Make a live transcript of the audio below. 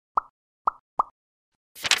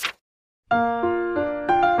Hey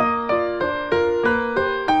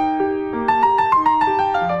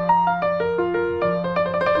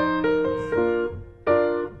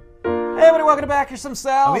everybody, welcome back. Here's some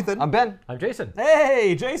Sal. I'm Ethan. I'm Ben. I'm Jason.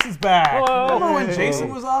 Hey, Jason's back. Hello. Remember when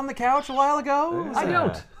Jason was on the couch a while ago? I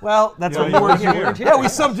don't. Well, that's Yeah, what you you weren't weren't here. here. Yeah, we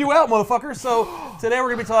subbed you out, motherfucker. So today we're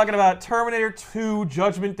going to be talking about Terminator 2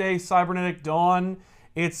 Judgment Day Cybernetic Dawn.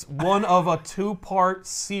 It's one of a two-part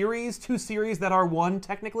series, two series that are one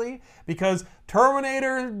technically, because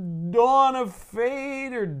Terminator Dawn of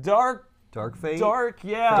Fate or Dark Fate? Dark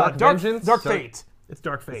Vengeance? Fate. It's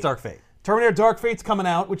Dark Fate. It's Dark Fate. Terminator Dark Fate's coming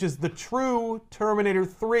out, which is the true Terminator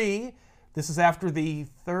 3. This is after the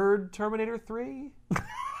third Terminator 3.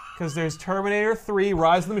 Because there's Terminator 3,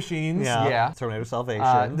 Rise of the Machines. Yeah. Terminator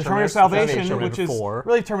Salvation. The Terminator Salvation, Terminator which is 4.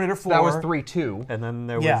 really Terminator 4. That was 3-2. And then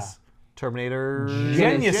there Yeah. was Terminator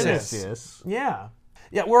Genesis. Yeah.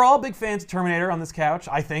 Yeah, we're all big fans of Terminator on this couch,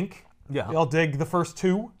 I think. Yeah. We all dig the first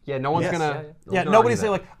two. Yeah, no one's Yes. gonna. Yeah, nobody's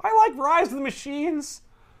saying like, I like Rise of the Machines.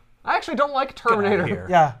 I actually don't like Terminator. here.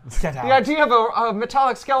 Yeah, get out. The idea of a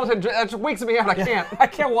metallic skeleton just wakes me out. I can't. I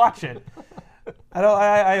can't watch it.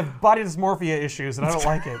 I have body dysmorphia issues, and I don't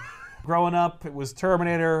like it. Growing up, it was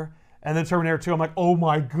Terminator, and then Terminator 2. I'm like, oh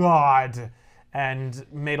my god, and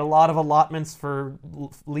made a lot of allotments for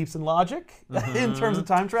leaps in logic in terms of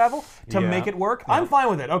time travel to make it work. I'm fine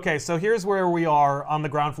with it. Okay, so here's where we are on the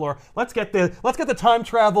ground floor. Let's get the time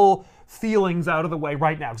travel feelings out of the way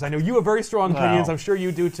right now, because I know you have very strong opinions. I'm sure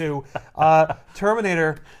you do too.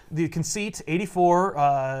 Terminator, the conceit, 84,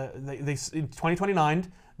 in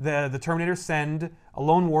 2029, the Terminators send a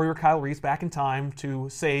lone warrior, Kyle Reese, back in time to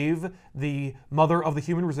save the mother of the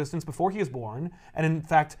human resistance before he is born, and in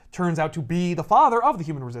fact turns out to be the father of the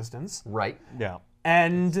human resistance. Right. Yeah.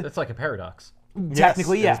 And That's like a paradox. technically, Yes, it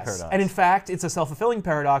is yes. paradox. And in fact, it's a self-fulfilling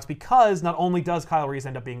paradox because not only does Kyle Reese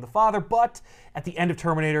end up being the father, but at the end of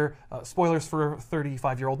Terminator, spoilers for a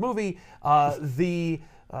 35-year-old movie, the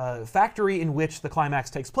factory in which the climax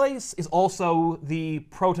takes place is also the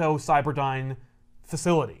proto-Cyberdyne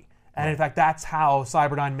facility. And in fact, that's how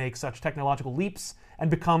Cyberdyne makes such technological leaps and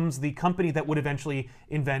becomes the company that would eventually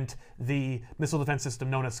invent the missile defense system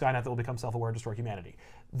known as Skynet that will become self-aware and destroy humanity.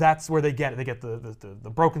 That's where they get it. They get the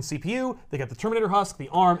broken CPU, they get the Terminator husk, the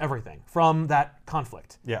arm, everything from that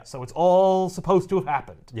conflict. Yeah. So it's all supposed to have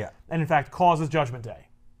happened. Yeah. And in fact, causes Judgment Day.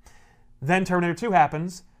 Then Terminator 2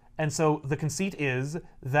 happens, and so the conceit is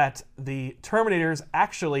that the Terminators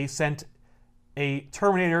actually sent a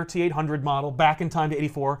Terminator T-800 model back in time to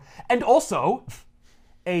 84, and also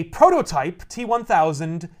a prototype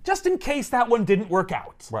T-1000, just in case that one didn't work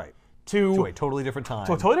out. Right. To a totally different time. a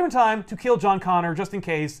totally different time to kill John Connor, just in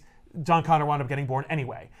case John Connor wound up getting born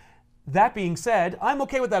anyway. That being said, I'm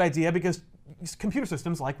okay with that idea because computer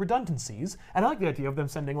systems like redundancies, and I like the idea of them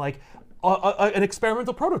sending like an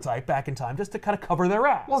experimental prototype back in time just to kind of cover their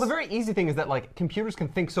ass. Well, the very easy thing is that like computers can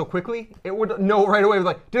think so quickly, it would know right away.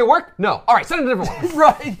 Like, did it work? No. All right, send it a different one.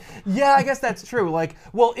 Right. Yeah, I guess that's true. Like,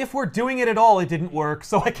 well, if we're doing it at all, it didn't work,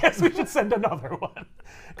 so I guess we should send another one.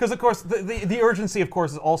 Because, of course, the urgency, of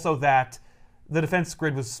course, is also that the defense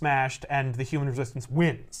grid was smashed and the human resistance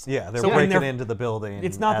wins. Yeah, they're So when breaking into the building.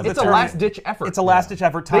 It's not as the It's a term- last-ditch effort. It's a last-ditch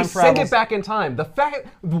effort. Time They send travels. it back in time. The fact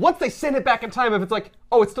once they send it back in time, if it's like,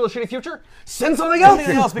 oh, it's still a shitty future, send something else.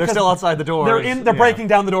 Something else They're because still outside the door. They're breaking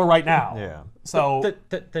down the door right now. Yeah. So,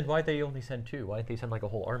 Then why'd they only send two? Why didn't they send like a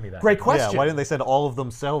whole army back? great Yeah, question. why didn't they send all of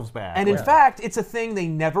themselves back? And in fact, it's a thing they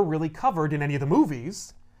never really covered in any of the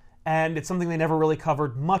movies, and it's something they never really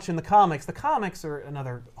covered much in the comics. The comics are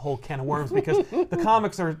another whole can of worms because the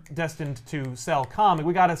comics are destined to sell comic.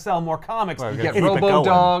 We got to sell more comics. Well, You Yeah, get keep it Robo going.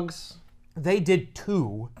 Dogs. They did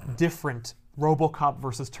 2 different RoboCop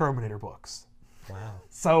versus Terminator books. Wow.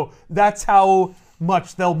 So that's how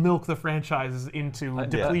much they'll milk the franchises into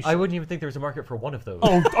depletion. I wouldn't even think there was a market for one of those.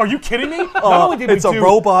 Oh, are you kidding me? Not only did it's we a do,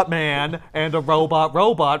 robot man and a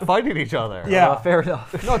robot fighting each other. Yeah. Fair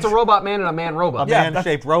enough. No, it's a robot man and a man robot. Yeah,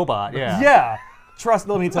 Man-shaped robot. Yeah. Yeah. Trust,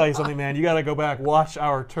 let me tell you something, man. You got to go back, watch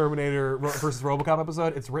our Terminator versus RoboCop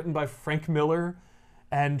episode. It's written by Frank Miller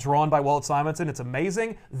and drawn by Walt Simonson. It's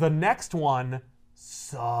amazing. The next one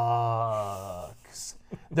sucks.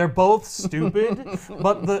 They're both stupid,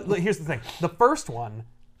 but here's the thing. The first one,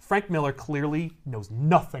 Frank Miller clearly knows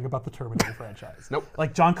nothing about the Terminator franchise. Nope.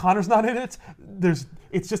 Like, John Connor's not in it.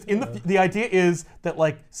 It's just in the idea is that,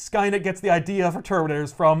 like, Skynet gets the idea for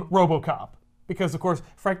Terminators from RoboCop. Because, of course,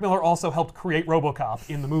 Frank Miller also helped create RoboCop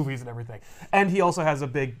in the movies and everything. And he also has a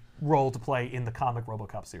big role to play in the comic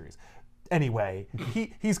RoboCop series. Anyway,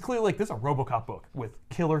 he's clearly like, this is a RoboCop book with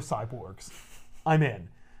killer cyborgs. I'm in.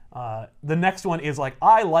 The next one is like,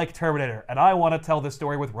 I like Terminator, and I want to tell this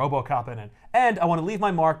story with RoboCop in it. And I want to leave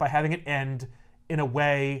my mark by having it end in a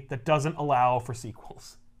way that doesn't allow for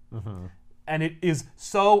sequels. And it is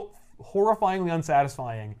so horrifyingly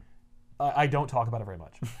unsatisfying, I don't talk about it very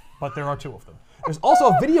much. But there are 2 of them. There's also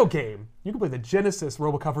a video game. You can play the Genesis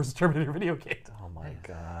RoboCop vs. Terminator video game. Oh my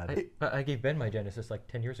god. I gave Ben my Genesis like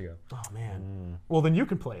 10 years ago. Oh, man. Well, then you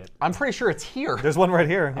can play it. I'm pretty sure it's here. There's one right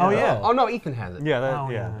here. Oh, yeah. Oh no, Ethan has it. Yeah, that, Oh,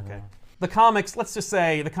 yeah. okay. The comics, let's just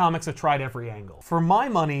say the comics have tried every angle. For my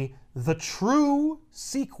money, the true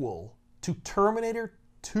sequel to Terminator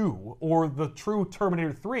 2, or the true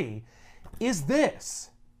Terminator 3, is this.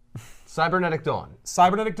 Cybernetic Dawn.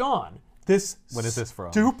 Cybernetic Dawn. This When is this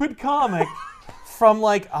from? stupid comic from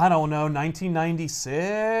like, I don't know,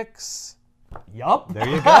 1996? Yup. There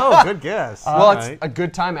you go. Good guess. Well, it's Right. a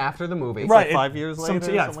good time after the movie. Right. like 5 years later or Yeah, it's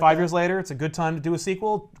something 5 like years later. It's a good time to do a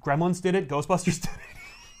sequel. Gremlins did it. Ghostbusters did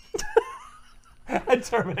it. And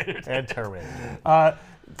Terminator did it. And Terminator.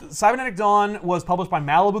 Cybernetic Dawn was published by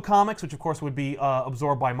Malibu Comics, which of course would be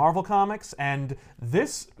absorbed by Marvel Comics, and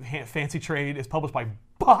this fancy trade is published by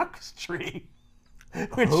Box Tree,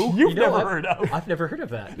 which you've never heard of. I've never heard of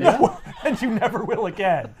that. No, and you never will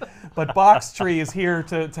again. But Box Tree is here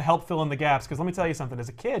to help fill in the gaps, because let me tell you something. As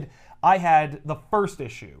a kid, I had the first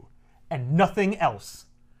issue and nothing else,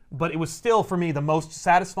 but it was still, for me, the most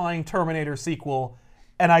satisfying Terminator sequel,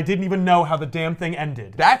 and I didn't even know how the damn thing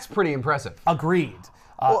ended. That's pretty impressive. Agreed.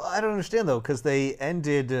 Well, I don't understand though, because they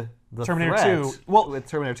ended the Terminator threat 2. Well, with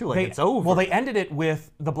Terminator 2, like it's over. Well, they ended it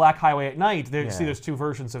with The Black Highway at Night. There, Yeah. See, there's 2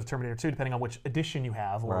 versions of Terminator 2, depending on which edition you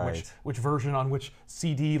have, or Right. which version on which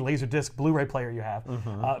CD, Laserdisc, Blu-ray player you have.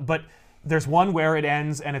 But there's one where it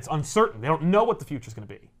ends and it's uncertain. They don't know what the future's going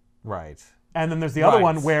to be. Right. And then there's the other Right.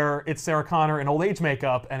 one where it's Sarah Connor in old age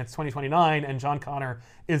makeup, and it's 2029, and John Connor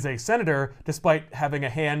is a senator, despite having a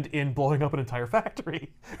hand in blowing up an entire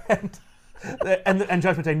factory. And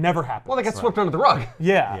Judgment Day never happens. Well, they get swept under the rug.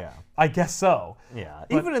 Yeah, Yeah. I guess so. Yeah.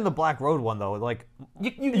 Even in the Black Road one though, like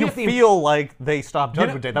You you get the- feel like they stopped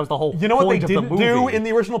Judgment Day. That was the whole You know what they point of the didn't movie. do in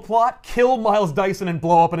the original plot? Kill Miles Dyson and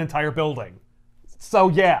blow up an entire building. So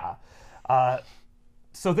yeah.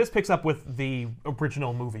 So this picks up with the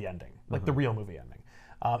original movie ending, like the real movie ending.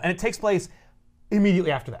 And it takes place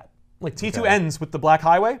immediately after that. Like T2 ends with the Black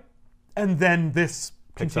Highway, and then this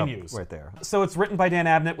Picks up continues. right there. So it's written by Dan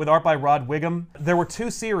Abnett with art by Rod Wiggum. There were 2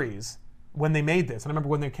 series when they made this. And I remember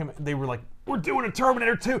when they were like, we're doing a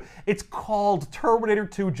Terminator 2. It's called Terminator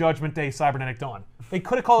 2 Judgment Day Cybernetic Dawn. They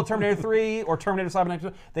could have called it Terminator 3 or Terminator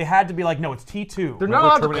Cybernetic 2. They had to be like, no, it's T2. They're not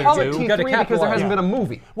allowed to Terminator call it 2? T3 Gotta because there capitalize. hasn't been a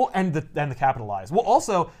movie. Well, and the capitalized. Well,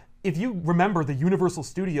 also, if you remember the Universal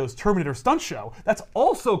Studios Terminator stunt show, that's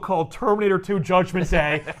also called Terminator 2 Judgment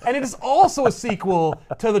Day, and it is also a sequel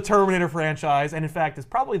to the Terminator franchise, and in fact, is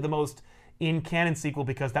probably the most in-canon sequel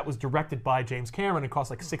because that was directed by James Cameron and cost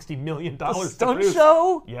like $60 million to Stunt produce.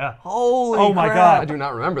 show? Yeah. Holy Oh my crap. God. I do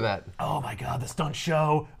not remember that. Oh my God, the stunt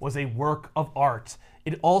show was a work of art.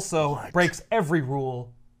 It also breaks every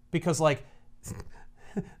rule because, like,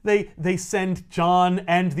 they send John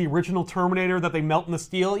and the original Terminator that they melt in the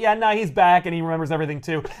steel. Yeah, nah, he's back and he remembers everything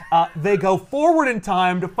too. They go forward in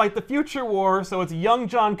time to fight the future war, so it's young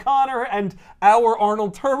John Connor and our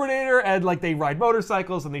Arnold Terminator, and like they ride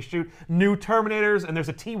motorcycles and they shoot new Terminators, and there's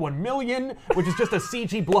a T-1000, which is just a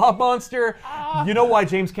CG blob monster. You know why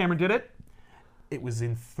James Cameron did it? It was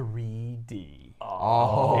in 3D.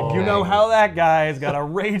 Oh. And you know how that guy's got a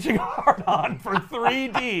raging hard-on for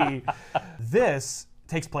 3D. This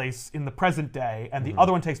takes place in the present day, and the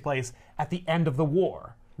other one takes place at the end of the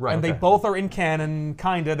war. Right, And they okay. both are in canon,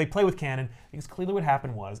 kinda. They play with canon, because clearly what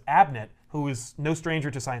happened was Abnett, who is no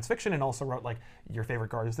stranger to science fiction and also wrote like your favorite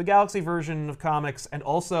Guardians of the Galaxy version of comics, and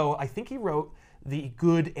also I think he wrote the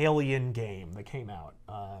good Alien game that came out,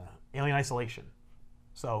 Alien Isolation.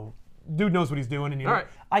 So dude knows what he's doing, and you know, All right.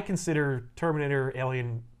 I consider Terminator,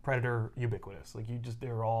 Alien, Predator ubiquitous. Like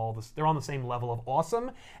they're on the same level of awesome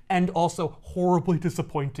and also horribly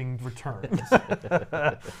disappointing returns.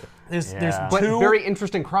 There's But two very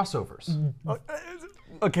interesting crossovers.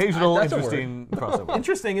 Occasional That's a interesting crossover.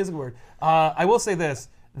 interesting is a word. I will say this: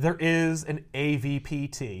 there is an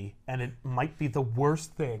AVPT, and it might be the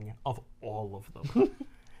worst thing of all of them.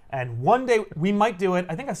 And one day we might do it.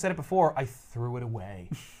 I think I said it before. I threw it away.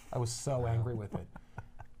 I was so angry with it.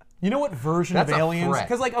 You know what version That's of a Aliens? threat.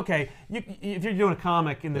 Because like, okay, if you're doing a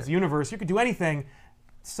comic in this universe, you could do anything.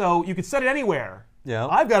 So you could set it anywhere. Yeah.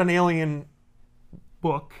 I've got an Alien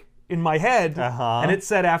book in my head, Uh-huh. and it's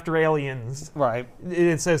set after Aliens. Right.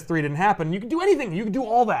 It says 3 didn't happen. You can do anything. You can do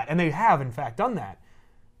all that. And they have, in fact, done that.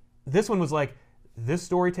 This one was like, this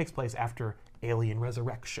story takes place after Alien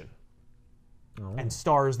Resurrection. And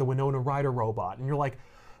stars the Winona Ryder robot. And you're like,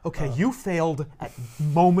 okay, you failed at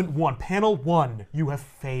moment 1. Panel 1, you have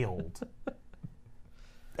failed.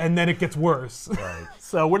 And then it gets worse. Right.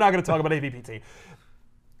 So we're not going to talk about AVPT.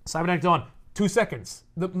 Cybernetic Dawn, 2 seconds.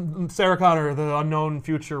 Sarah Connor, the unknown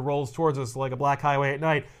future, rolls towards us like a black highway at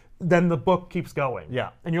night. Then the book keeps going. Yeah.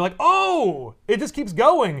 And you're like, oh, it just keeps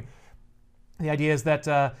going. The idea is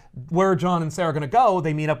that where John and Sarah are going to go,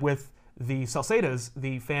 they meet up with the Salcedas,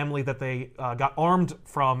 the family that they got armed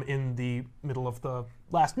from in the middle of the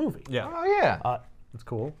last movie. Yeah. Oh yeah. That's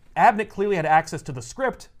cool. Abnett clearly had access to the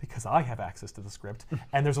script, because I have access to the script,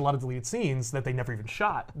 and there's a lot of deleted scenes that they never even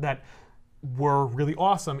shot that were really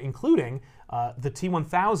awesome, including the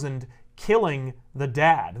T-1000 killing the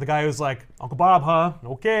dad. The guy who's like, Uncle Bob, huh?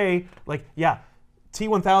 Okay. Like, yeah.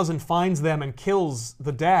 T-1000 finds them and kills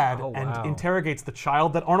the dad and interrogates the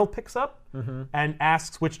child that Arnold picks up and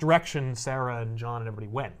asks which direction Sarah and John and everybody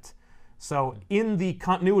went. So in the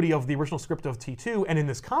continuity of the original script of T2 and in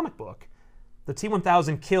this comic book, the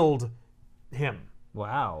T-1000 killed him.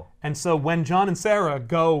 Wow. And so when John and Sarah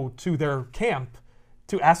go to their camp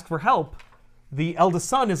to ask for help, the eldest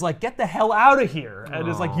son is like, get the hell out of here. And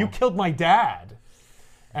is like, you killed my dad.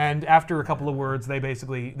 And after a couple of words, they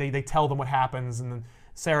basically, they tell them what happens, and then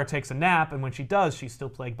Sarah takes a nap, and when she does, she's still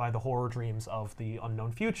plagued by the horror dreams of the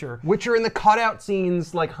unknown future. Which are in the cutout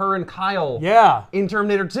scenes, like her and Kyle. Yeah. In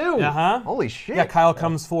Terminator 2. Uh-huh. Holy shit. Yeah, Kyle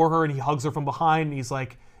comes for her, and he hugs her from behind, and he's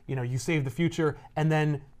like, you know, you saved the future, and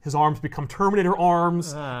then his arms become Terminator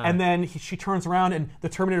arms, and then she turns around, and the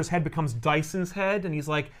Terminator's head becomes Dyson's head, and he's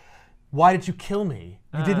like, why did you kill me?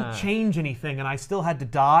 You didn't change anything, and I still had to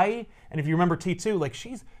die. And if you remember T2, like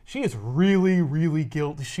she is really, really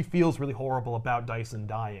guilty. She feels really horrible about Dyson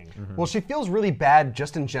dying. Well, she feels really bad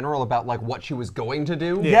just in general about like what she was going to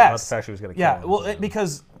do. Yes. About the fact she was gonna kill yeah. him, Well,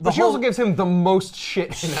 because the But she whole, also gives him the most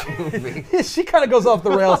shit in that movie. she kind of goes off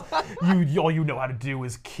the rails. All you know how to do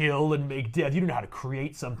is kill and make death. You don't know how to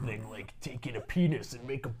create something like taking a penis and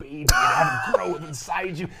make a baby and have it grow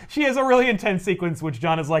inside you. She has a really intense sequence, which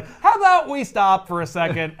John is like, how about we stop for a second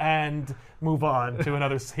and move on to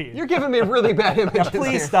another scene. You're giving me really bad images. Yeah, please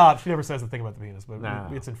here. stop. She never says the thing about the penis, but No.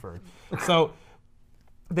 it's inferred. So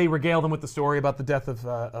they regale them with the story about the death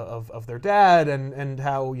of their dad and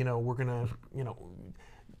how, you know, we're gonna, you know,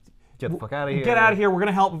 Get the fuck out of here. get out of here. We're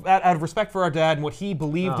gonna help out of respect for our dad and what he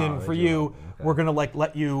believed in they for do you. help him. Okay. We're gonna like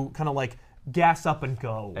let you kind of like gas up and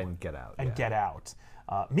go And get out. and yeah. get out.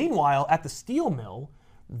 Meanwhile, at the steel mill,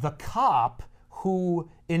 the cop who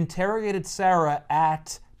interrogated Sarah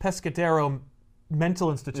at Pescadero Mental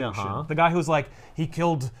Institution, the guy who's like, he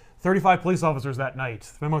killed 35 police officers that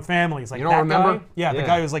night with families. Like, You don't that remember? guy? Yeah, the Yeah.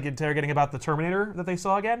 guy who's like interrogating about the Terminator that they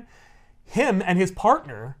saw again. Him and his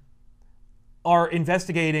partner are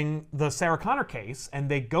investigating the Sarah Connor case, and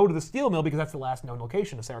they go to the steel mill because that's the last known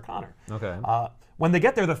location of Sarah Connor. Okay. When they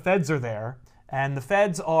get there, the feds are there, and the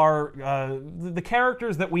feds are the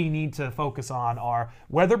characters that we need to focus on are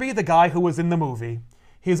Weatherby, the guy who was in the movie,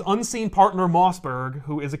 his unseen partner Mossberg,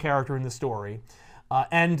 who is a character in the story,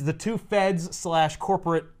 and the two feds /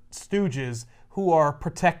 corporate stooges who are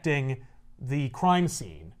protecting the crime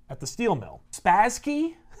scene at the steel mill.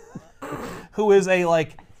 Spassky, who is a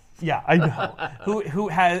like, yeah, I know,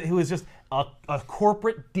 who is just a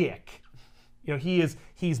corporate dick. You know,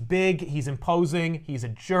 he's big, he's imposing, he's a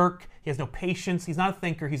jerk, he has no patience, he's not a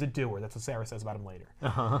thinker, he's a doer. That's what Sarah says about him later.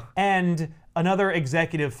 And another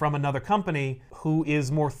executive from another company who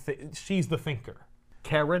is more, she's the thinker.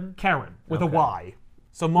 Karen? Karen, with a Y.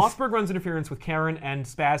 So Mossberg runs interference with Karen and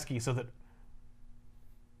Spassky so that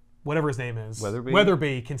whatever his name is,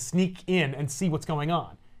 Weatherby? can sneak in and see what's going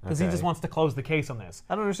on. Because he Okay. just wants to close the case on this.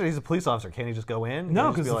 I don't understand. He's a police officer. Can't he just go in? No,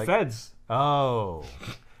 Can't he because just the be like, feds. Oh.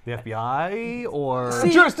 The FBI or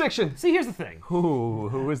Jurisdiction. See, here's the thing.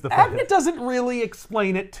 who is the Abnett doesn't really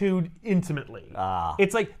explain it too intimately. Ah.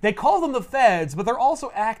 It's like they call them the feds, but they're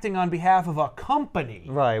also acting on behalf of a company,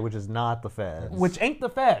 Right, which is not the feds. which ain't the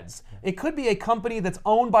feds. It could be a company that's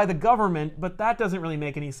owned by the government, but that doesn't really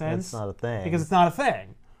make any sense. It's not a thing. Because it's not a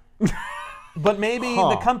thing. But maybe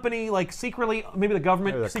the company, like secretly, maybe the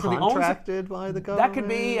government They're secretly owns it. contracted by the government. That could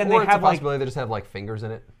be, and Or they it's a have like, possibility they just have like fingers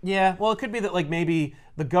in it. yeah. Well, it could be that like maybe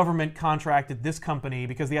the government contracted this company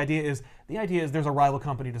because the idea is there's a rival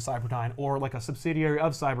company to Cyberdyne or like a subsidiary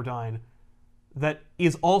of Cyberdyne that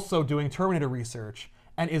is also doing Terminator research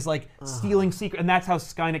and is like stealing secret, and that's how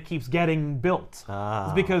Skynet keeps getting built.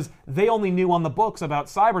 It's because they only knew on the books about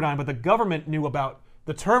Cyberdyne, but the government knew about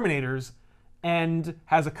the Terminators and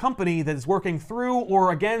has a company that is working through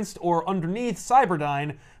or against or underneath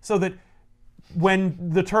Cyberdyne so that when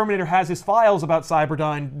the Terminator has his files about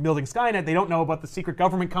Cyberdyne building Skynet, they don't know about the secret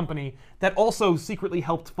government company that also secretly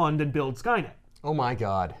helped fund and build Skynet. Oh my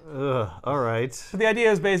God. All right. So the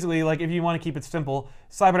idea is basically, like, if you want to keep it simple,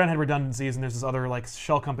 Cyberdyne had redundancies, and there's this other, like,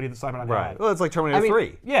 shell company that Cyberdyne had. Well, it's like Terminator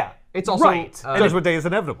 3. Yeah. It's also right. Judgment Day is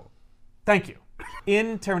inevitable. Thank you.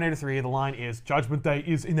 In Terminator 3, the line is, Judgment Day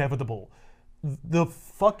is inevitable. The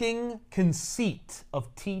fucking conceit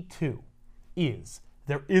of T2 is,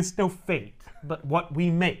 there is no fate but what we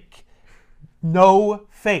make. No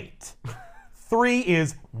fate. 3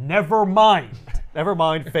 is, never mind. Never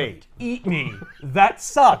mind fate. Eat me. That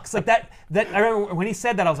sucks. Like that I remember when he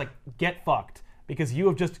said that, I was like, get fucked. Because you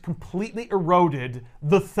have just completely eroded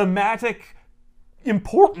the thematic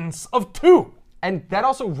importance of 2. And that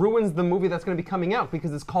also ruins the movie that's going to be coming out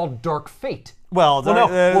because it's called Dark Fate. Well,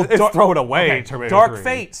 it's thrown away. Okay, Terminator Dark 3.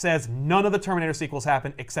 Fate says none of the Terminator sequels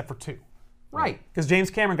happen except for 2. Right. Because James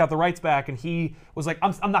Cameron got the rights back, and he was like,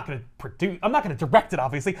 I'm not going to direct it,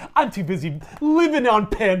 obviously. I'm too busy living on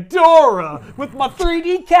Pandora with my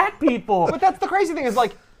 3D cat people. But that's the crazy thing is,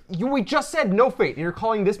 like, we just said no fate, and you're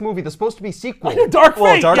calling this movie the supposed to be sequel. Dark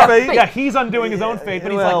Fate. Dark yeah, Fate? Yeah, he's undoing his own fate,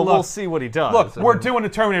 but he's like, look, we'll see what he does. Look, we're doing a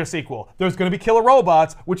Terminator sequel. There's going to be killer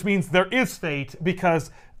robots, which means there is fate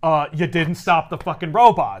because you didn't stop the fucking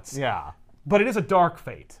robots. Yeah. But it is a dark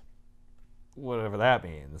fate. Whatever that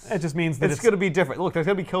means. It just means that it's going to be different. Look, there's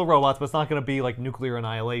going to be killer robots, but it's not going to be like nuclear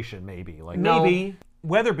annihilation, maybe. Like maybe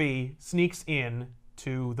Weatherby sneaks in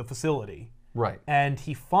to the facility. Right. And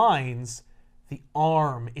he finds the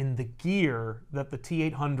arm in the gear that the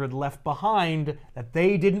T-800 left behind that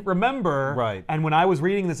they didn't remember. Right. And when I was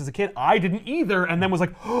reading this as a kid, I didn't either, and then was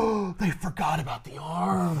like, oh, they forgot about the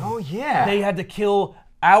arm. Oh, yeah. They had to kill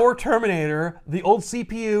our Terminator, the old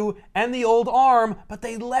CPU, and the old arm, but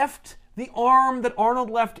they left the arm that Arnold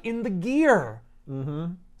left in the gear.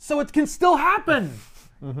 Mm-hmm. So it can still happen.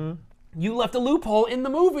 Mm-hmm. You left a loophole in the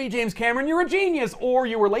movie, James Cameron. You're a genius. Or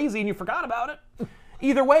you were lazy and you forgot about it.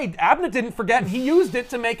 Either way, Abnett didn't forget, and he used it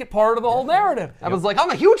to make it part of the whole narrative. I was like, I'm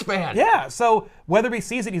a huge fan. Yeah, so Weatherby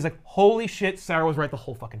sees it, and he's like, holy shit, Sarah was right the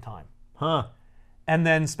whole fucking time. Huh. And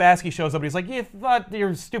then Spassky shows up, and he's like, you thought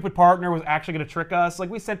your stupid partner was actually going to trick us? Like,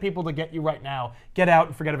 we sent people to get you right now. Get out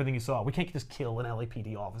and forget everything you saw. We can't just kill an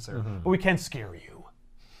LAPD officer, but we can scare you.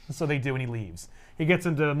 And so they do, and he leaves. He gets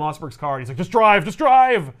into Mossberg's car, and he's like, just drive, just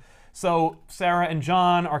drive! So Sarah and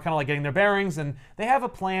John are kind of like getting their bearings, and they have a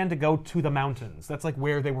plan to go to the mountains. That's like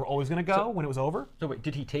where they were always going to go when it was over. So wait,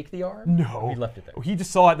 did he take the arm? No. Or he left it there? He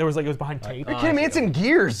just saw it. There was like, it was behind tape. Are you kidding me? It's in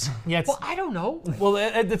gears. Yeah, it's, Well, I don't know. well,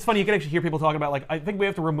 it's funny. You can actually hear people talking about, like, I think we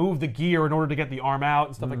have to remove the gear in order to get the arm out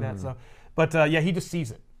and stuff like that. So, but yeah, he just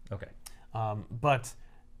sees it. Okay. But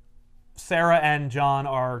Sarah and John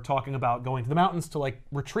are talking about going to the mountains to, like,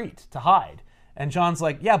 retreat, to hide. And John's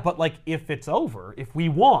like, yeah, but, like, if it's over, if we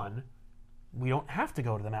won, we don't have to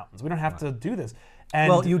go to the mountains. We don't have to do this. And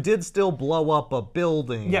Well, you did still blow up a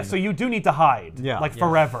building. yeah, so you do need to hide, Yeah. like,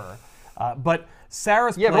 forever. But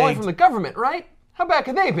Sarah's Yeah, but only plagued. from the government, right? How bad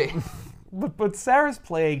could they be? But Sarah's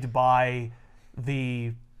plagued by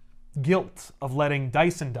the guilt of letting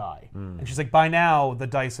Dyson die. And she's like, by now, the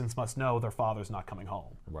Dysons must know their father's not coming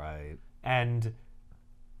home. Right. And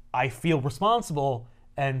I feel responsible.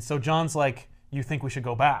 And so John's like, you think we should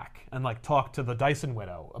go back and, like, talk to the Dyson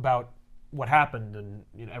widow about what happened and,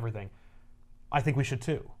 you know, everything? I think we should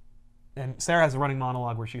too. And Sarah has a running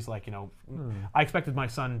monologue where she's like, you know, I expected my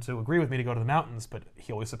son to agree with me to go to the mountains, but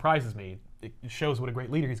he always surprises me. It shows what a great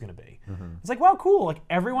leader he's going to be. It's like, wow, cool. Like,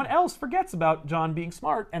 everyone else forgets about John being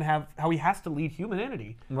smart and how he has to lead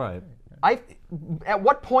humanity. Right. At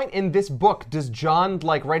what point in this book does John,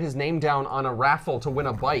 like, write his name down on a raffle to win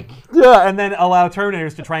a bike? Yeah, and then allow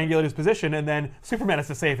Terminators to triangulate his position, and then Superman has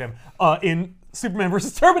to save him in Superman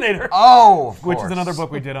versus Terminator. Oh, of Which course. is another book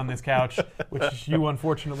we did on this couch, which you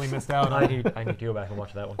unfortunately missed out I on. need to go back and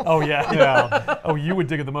watch that one. Oh, yeah. Oh, you would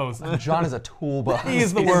dig it the most. John is a toolbox. He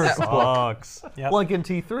is the in worst. that book. Bucks. Yep. Like in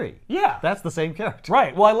T3. Yeah. That's the same character.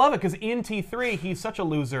 Right. Well, I love it because in T3, he's such a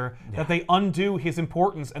loser that they undo his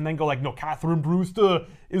importance and then go like, no, Catherine Brewster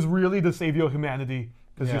is really the savior of humanity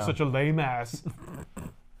because you're Yeah. such a lame ass.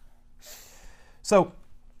 So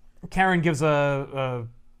Karen gives a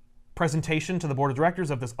presentation to the board of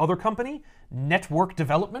directors of this other company, Network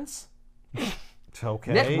Developments.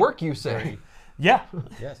 Okay. Network, you say? Yeah.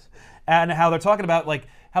 Yes. And how they're talking about, like,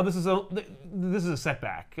 how this is a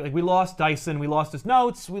setback. Like, we lost Dyson, we lost his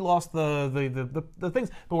notes, we lost the things,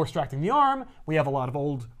 but we're extracting the arm. We have a lot of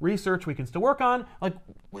old research we can still work on. Like,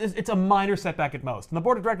 it's a minor setback at most. And the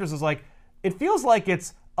board of directors is like, it feels like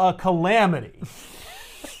it's a calamity.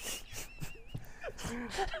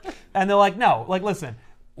 And they're like, no, like, listen,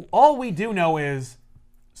 all we do know is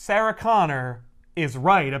Sarah Connor is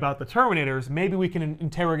right about the Terminators. Maybe we can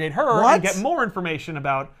interrogate her and get more information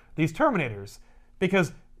about these Terminators.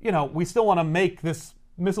 Because, we still want to make this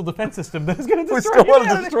missile defense system that is going to destroy We still want to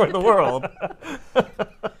humanity. destroy the world.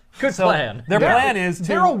 Good plan. Their plan is to...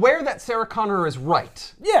 They're aware that Sarah Connor is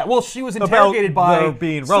right. Yeah, well, she was interrogated by there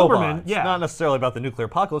being Superman. robots. Yeah. Not necessarily about the nuclear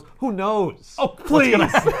apocalypse. Who knows? Oh, please.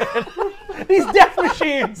 These death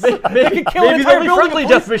machines. They could kill an Maybe entire they'll be building friendly of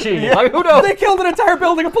death police. machines. I mean, who knows? They killed an entire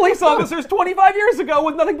building of police officers 25 years ago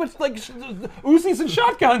with nothing but Uzis and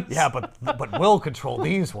shotguns. Yeah, but we'll control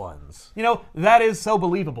these ones. That is so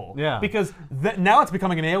believable. Yeah. Because now it's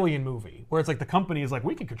becoming an alien movie where it's like the company is like,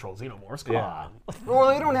 we can control xenomorphs. Come on. Well,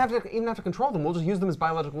 they don't even have to control them. We'll just use them as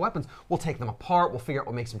biological weapons. We'll take them apart. We'll figure out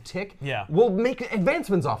what makes them tick. Yeah. We'll make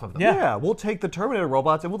advancements off of them. Yeah. We'll take the Terminator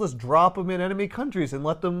robots and we'll just drop them in enemy countries and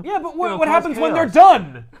let them. Yeah, but what cause happens when they're chaos.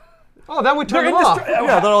 done? Oh, then we turn They're them off.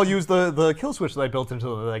 Yeah, then I'll use the kill switch that I built into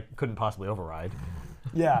them that I couldn't possibly override.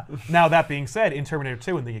 Yeah. Now, that being said, in Terminator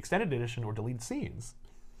 2, in the extended edition or deleted scenes,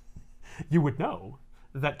 you would know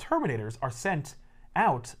that Terminators are sent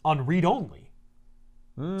out on read-only.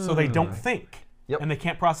 So they don't think. Yep. And they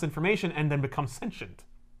can't process information and then become sentient.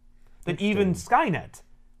 That even Skynet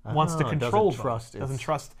wants to control doesn't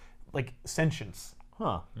trust like, sentience.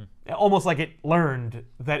 Huh. Almost like it learned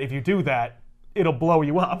that if you do that, it'll blow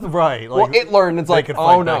you up. Right. Well, it learned. It's like, could oh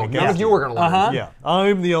fight no, back none against of you were going to learn. Uh-huh. Yeah.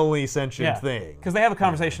 I'm the only sentient thing. Because they have a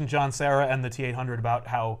conversation, John Cera and the T-800, about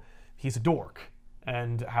how he's a dork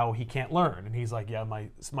and how he can't learn. And he's like, yeah, my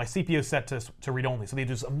CPU is set to read only. So they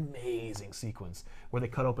do this amazing sequence where they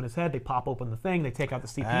cut open his head, they pop open the thing, they take out the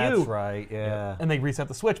CPU. That's right. Yeah. And they reset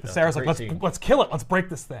the switch. But Sarah's like, let's kill it. Let's break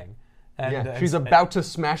this thing. And, She's about to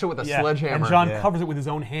smash it with a sledgehammer. And John covers it with his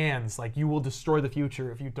own hands, like, you will destroy the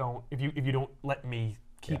future if you don't let me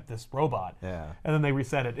keep this robot. Yeah. And then they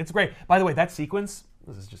reset it. It's great. By the way, that sequence,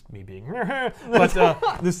 this is just me being, but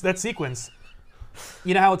that sequence,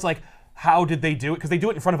 you know how it's like, how did they do it? Because they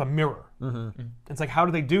do it in front of a mirror. Mm-hmm. It's like, how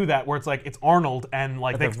do they do that? Where it's like, it's Arnold and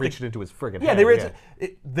like They've reached into his friggin' yeah,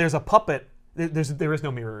 head. there's a puppet. There is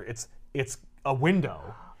no mirror. It's a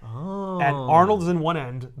window. Oh. And Arnold is in one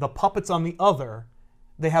end, the puppet's on the other.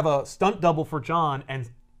 They have a stunt double for John and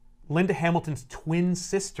Linda Hamilton's twin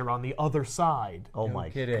sister on the other side. Oh my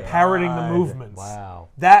god. Parroting the movements. Wow.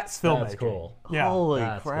 That's filmmaking. That's cool. Yeah. Holy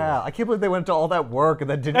That's crap. I can't believe they went to all that work and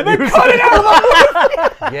then didn't And they use cut it out of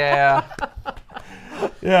the movie! Yeah.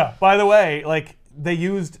 Yeah. By the way, like, they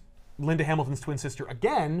used Linda Hamilton's twin sister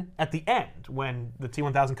again at the end when the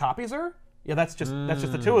T-1000 copies her. Yeah, that's just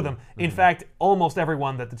the two of them. In fact, almost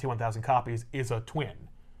everyone that the T-1000 copies is a twin.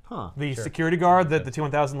 Huh. The security guard that the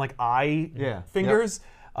T-1000 like eye Yeah. fingers,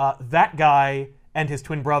 that guy and his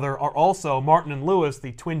twin brother are also Martin and Lewis,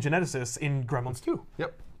 the twin geneticists in Gremlins 2.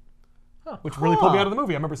 Yep. Which really pulled me out of the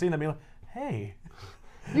movie. I remember seeing that and being like, hey.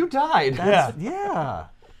 You died. Yeah.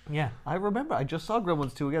 Yeah. I remember. I just saw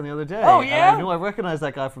Gremlins 2 again the other day. Oh, and yeah? I knew I recognized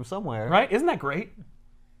that guy from somewhere. Right? Isn't that great?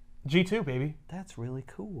 G2, baby. That's really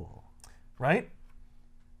cool. Right? You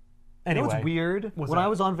Anyway. know what's weird? What's when that? I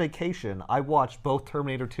was on vacation, I watched both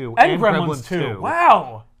Terminator 2 And Gremlins 2.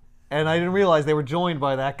 Wow. And I didn't realize they were joined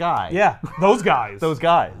by that guy. Yeah. Those guys. Those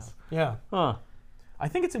guys. Yeah. Huh. I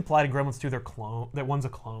think it's implied in Gremlins 2 that one's a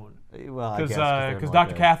clone. Well, I guess. Because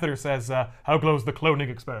Dr. Catheter says, how goes the cloning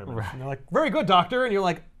experiment? Right. And you're like, very good, doctor. And you're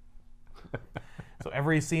like, so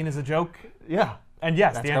every scene is a joke? Yeah. And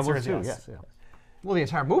yes, That's the answer Gremlins is 2. yes. Yes. Yeah. Well, the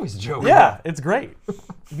entire movie's a joke. Yeah, it's great.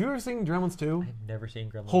 Have you ever seen Gremlins 2? Never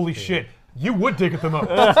seen Gremlins. Holy 2. shit. You would dig it the most.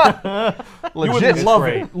 You would Legit. love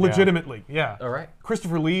great. it. Legitimately. Yeah. All right.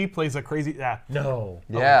 Christopher Lee plays a crazy... No.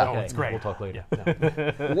 Yeah. Oh, it's great. We'll talk later.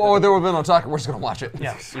 Whoa, there would have been no talking. We're just going to watch it.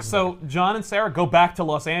 Yeah. So John and Sarah go back to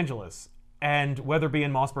Los Angeles, and Weatherby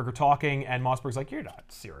and Mossberg are talking, and Mossberg's like, you're not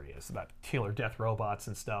serious about killer death robots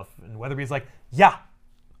and stuff. And Weatherby's like, yeah,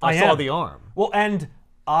 I saw am. the arm. Well, and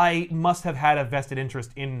I must have had a vested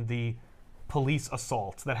interest in the police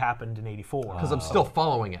assault that happened in '84. Because I'm still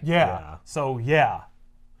following it. Yeah. So, yeah.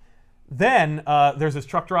 Then there's this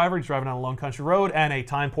truck driver. He's driving on a lone country road, and a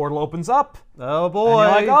time portal opens up. Oh, And boy.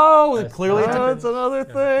 you're like, oh, clearly it's That's another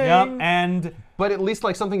thing. Yep, and But at least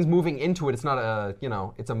like something's moving into it. It's not a,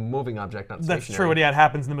 it's a moving object, not that's stationary. true. Yeah, it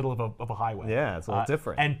happens in the middle of a highway. Yeah, it's a little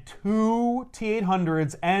different. And two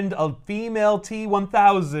T-800s and a female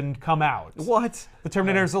T-1000 come out. What? The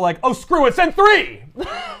Terminators are like, oh, screw it, send 3!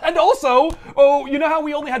 And also, oh, you know how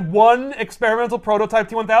we only had one experimental prototype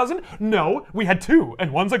T-1000? No, we had 2,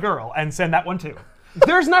 and one's a girl, and send that one too.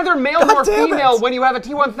 There's neither male nor damn female it. when you have a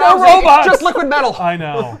T-1000. They're robots! It's just liquid metal. I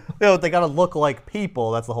know. You know, they gotta look like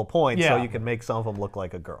people. That's the whole point. Yeah. So you can make some of them look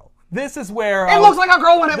like a girl. This is where It looks like a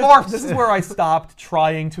girl when it morphs. This is where I stopped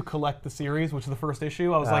trying to collect the series, which is the first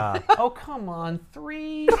issue. I was like, oh, come on,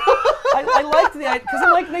 3. I liked the idea, because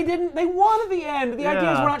I'm like, they won at the end. The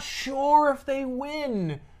idea is we're not sure if they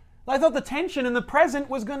win. I thought the tension in the present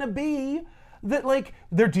was going to be that, like,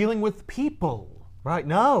 they're dealing with people. Right,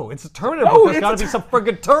 no, it's a Terminator No, book. There's it's got a to be some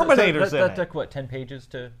friggin' Terminators in That it. took, what, 10 pages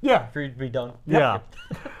to Yeah. for you to be done? Yeah.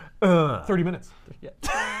 30 minutes.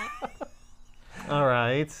 All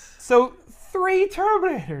right. So, 3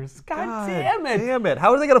 Terminators. God damn it. Damn it.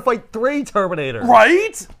 How are they going to fight 3 Terminators?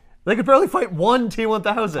 Right? They could barely fight 1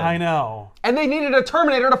 T-1000. I know. And they needed a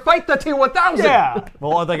Terminator to fight the T-1000. Yeah.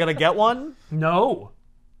 Well, are they going to get one? No.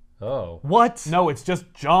 Oh, What? No, it's just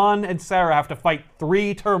John and Sarah have to fight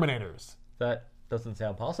 3 Terminators. that doesn't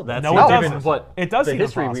sound possible. That No, seems it Given doesn't. what It does the seem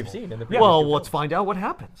history impossible. we've seen in the Well, previous let's find out what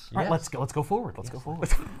happens. All right, Yes. let's go forward. Let's go forward.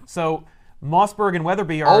 So Mossberg and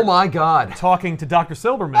Weatherby are Oh my God. talking to Dr.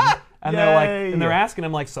 Silberman, and they're like, Yay. and they're asking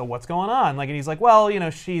him like, so what's going on? Like, and he's like, well,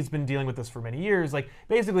 she's been dealing with this for many years. Like,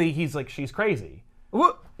 basically, he's like, she's crazy.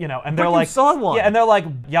 What? And they're you like, saw one. yeah, and they're like,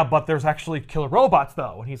 yeah, but there's actually killer robots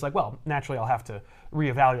though. And he's like, well, naturally, I'll have to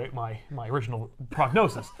reevaluate my original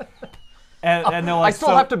prognosis. And they're like, I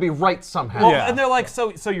still have to be right somehow. Well, Yeah. and they're like,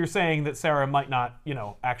 so you're saying that Sarah might not,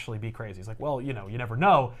 actually be crazy. He's like, well, you never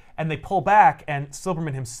know. And they pull back, and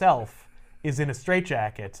Silberman himself is in a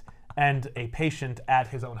straitjacket and a patient at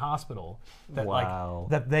his own hospital. That, Wow.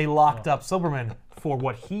 that they locked up Silberman for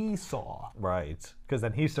what he saw. Right. Because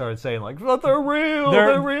then he started saying, like, but they're real.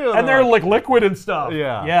 They're real. And they're like liquid and stuff.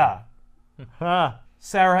 Yeah. Yeah. Huh.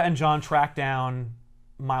 Sarah and John track down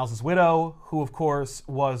Miles's widow, who, of course,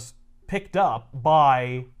 was picked up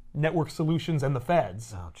by Network Solutions and the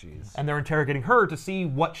feds. Oh, jeez. And they're interrogating her to see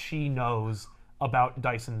what she knows about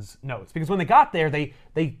Dyson's notes. Because when they got there, they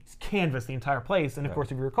canvassed the entire place. And of course,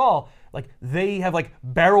 if you recall, like they have like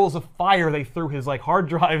barrels of fire they threw his like hard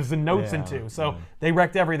drives and notes Yeah, into. So they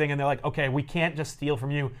wrecked everything, and they're like, okay, we can't just steal from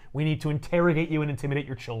you. We need to interrogate you and intimidate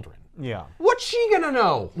your children. Yeah. What's she gonna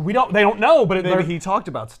know? They don't know, but Maybe he talked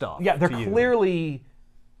about stuff. yeah, they're to you. clearly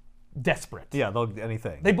desperate. Yeah, they'll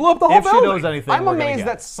anything. They blew up the whole if building. she knows anything, I'm we're gonna amazed get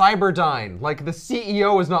that Cyberdyne, like the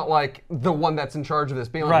CEO, is not like the one that's in charge of this,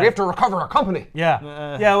 being like, Right. we have to recover our company.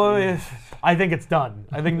 Yeah. Yeah, well, I think it's done.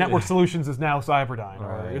 I think Network Solutions is now Cyberdyne,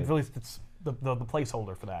 or Right. at least it's the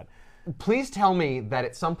placeholder for that. Please tell me that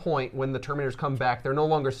at some point when the Terminators come back, they're no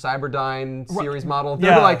longer Cyberdyne series model. They're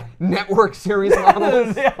Yeah. like network series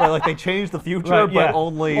models. Right, like they changed the future, Right, but yeah.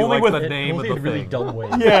 only Only like with the it- name Only of in the really thing. dumb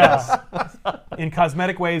ways. Yes. In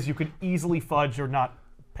cosmetic ways you could easily fudge or not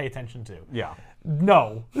pay attention to. Yeah.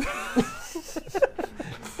 No.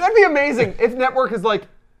 That'd be amazing if Network is like,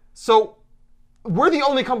 so we're the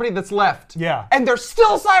only company that's left. Yeah. And they're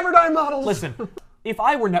still Cyberdyne models. Listen, if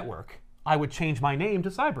I were Network, I would change my name to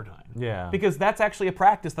Cyberdyne. Yeah. Because that's actually a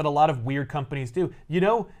practice that a lot of weird companies do. You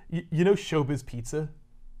know Showbiz Pizza?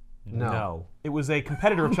 No. It was a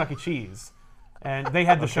competitor of Chuck E. Cheese, and they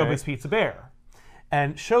had the Showbiz Pizza Bear.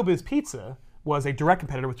 And Showbiz Pizza was a direct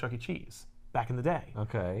competitor with Chuck E. Cheese back in the day.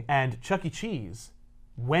 Okay. And Chuck E. Cheese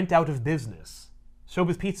went out of business.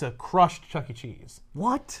 Showbiz Pizza crushed Chuck E. Cheese.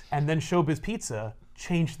 What? And then Showbiz Pizza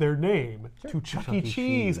changed their name to Chuck E.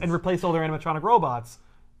 Cheese and replaced all their animatronic robots,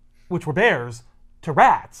 which were bears, to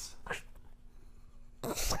rats.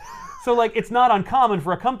 So, like, it's not uncommon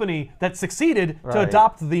for a company that succeeded to Right.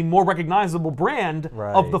 adopt the more recognizable brand of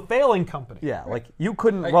Right. the failing company. Yeah, like you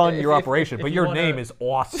couldn't run your operation, if but you your wanna- name is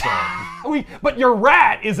awesome. But your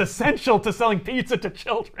rat is essential to selling pizza to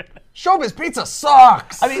children. Showbiz Pizza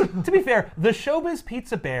sucks. I mean, to be fair, the Showbiz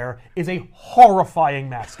Pizza Bear is a horrifying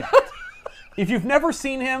mascot. If you've never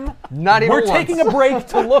seen him, Not even we're once. taking a break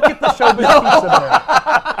to look at the Showbiz Pizza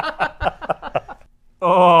Bear.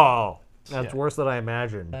 Oh, that's worse than I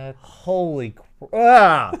imagined. Holy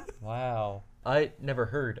crap! Wow. I never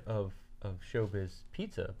heard of Showbiz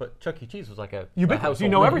Pizza, but Chuck E. Cheese was like a Ubiquitous. household You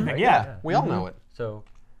know name, everything, right? yeah. we all know it. So,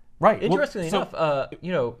 Right. well, interestingly so- enough,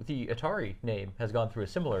 the Atari name has gone through a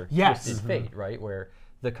similar Yes. twisted fate, right? Where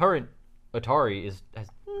the current Atari has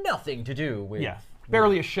nothing to do with yeah,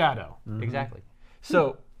 barely a shadow. exactly.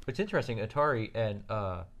 So it's interesting. Atari and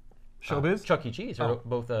Showbiz? Chuck E. Cheese are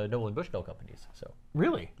both Nolan Bushnell companies. So,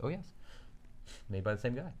 Really? oh yes, made by the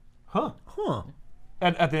same guy. Huh. Huh?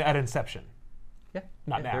 At inception. Yeah,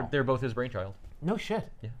 Not yeah, now. They're both his brainchild. No shit.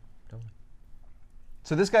 Yeah, totally.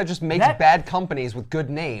 So this guy just makes That- bad companies with good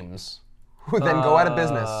names. who then go out of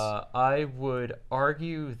business. I would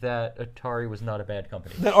argue that Atari was not a bad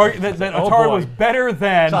company. That Atari was better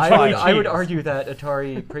than I Chuck would, E. I would Cheese. argue that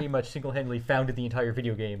Atari pretty much single-handedly founded the entire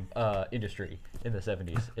video game industry in the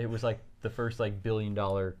 70s. It was like the first like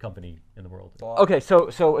billion-dollar company in the world. Okay, so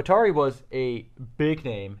Atari was a big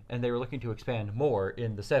name, and they were looking to expand more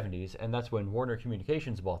in the 70s, and that's when Warner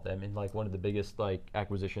Communications bought them in like one of the biggest like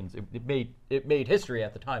acquisitions. It made history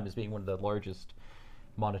at the time as being one of the largest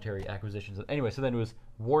monetary acquisitions. Anyway, so then it was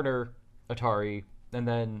Warner, Atari, and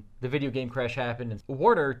then the video game crash happened, and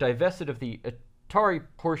Warner divested of the Atari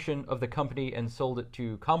portion of the company and sold it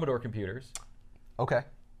to Commodore Computers, Okay.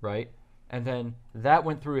 right? And then that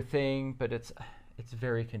went through a thing, but it's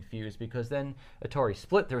very confused because then Atari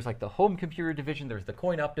split. There's like the home computer division, there's the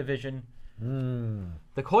coin-op division.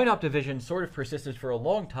 The coin-op division sort of persisted for a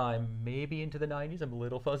long time, maybe into the 90s. I'm a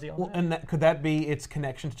little fuzzy on that. And could that be its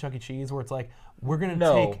connection to Chuck E. Cheese, where it's like we're gonna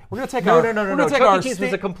No. take No. Chuck Chuck E. Cheese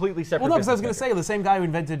was a completely separate. Well, no, because I was business going to say the same guy who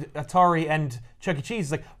invented Atari and Chuck E. Cheese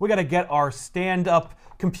is like, we got to get our stand-up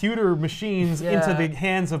computer machines into the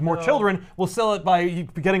hands of more children. We'll sell it by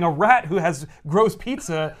getting a rat who has gross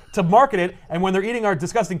pizza to market it, and when they're eating our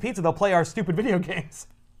disgusting pizza, they'll play our stupid video games.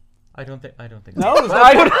 I don't think. No, so.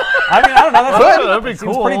 I mean, I don't know. That's good. That'd be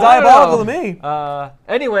Seems cool. pretty I don't diabolical to me.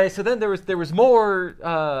 Anyway, so then there was more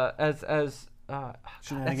at some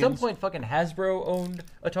Shenanigans. point fucking Hasbro owned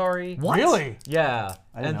Atari. What? Really? Yeah,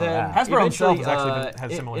 didn't and know then that. Hasbro himself eventually, has actually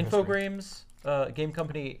has similar history. Infogrames, game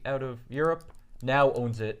company out of Europe, now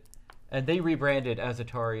owns it, and they rebranded as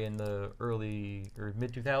Atari in the early or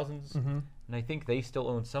mid 2000s, and I think they still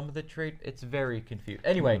own some of the trade. It's very confused.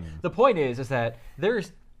 Anyway, the point is that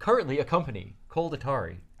there's currently a company called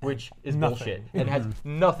Atari, which is bullshit and has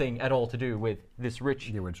nothing at all to do with this rich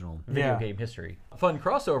The original. video game history. Fun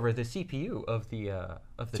crossover: the CPU of the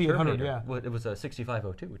T800, Terminator, yeah. it was a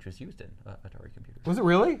 6502, which was used in Atari computers. Was it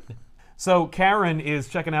really? So Karen is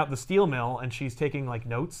checking out the steel mill, and she's taking like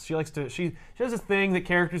notes. She likes to. She has this thing that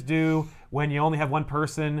characters do when you only have one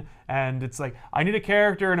person, and it's like, I need a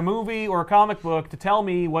character in a movie or a comic book to tell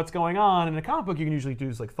me what's going on. In a comic book, you can usually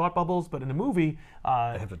do like thought bubbles, but in a movie,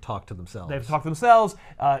 They have to talk to themselves. they have to talk to themselves.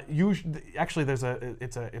 Actually,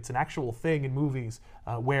 it's an actual thing in movies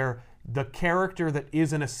where the character that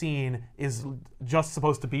is in a scene is just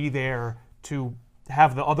supposed to be there to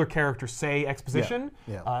have the other character say exposition.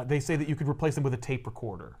 Yeah. They say that you could replace them with a tape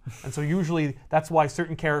recorder, and so usually that's why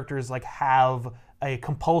certain characters like have a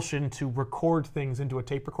compulsion to record things into a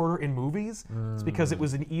tape recorder in movies. It's because it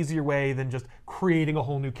was an easier way than just creating a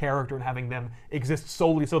whole new character and having them exist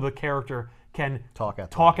solely so the character can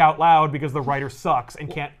talk out loud because the writer sucks and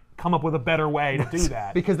can't come up with a better way to do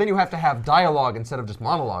that. Because then you have to have dialogue instead of just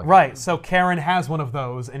monologue. Right, so Karen has one of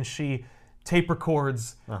those, and she tape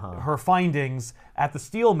records her findings at the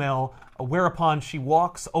steel mill, whereupon she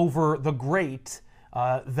walks over the grate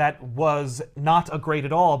that was not a grate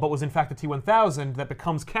at all, but was in fact a T-1000 that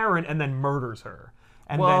becomes Karen and then murders her.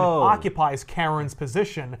 And then occupies Karen's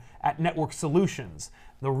position at Network Solutions.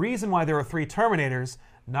 The reason why there are 3 Terminators,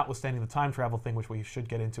 notwithstanding the time travel thing, which we should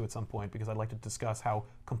get into at some point because I'd like to discuss how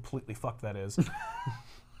completely fucked that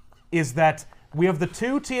is that we have the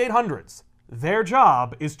 2 T-800s. Their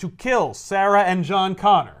job is to kill Sarah and John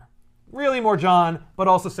Connor. Really more John, but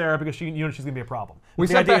also Sarah because she's going to be a problem. We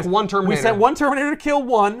sent back one Terminator. We sent one Terminator to kill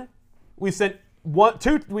one. We sent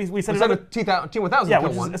two. We sent Instead another of T-1000 Yeah, to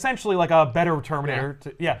which kill one. is essentially like a better Terminator.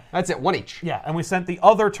 Yeah. That's it, one each. Yeah, and we sent the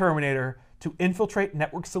other Terminator to infiltrate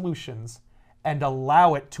Network Solutions and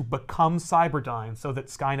allow it to become Cyberdyne so that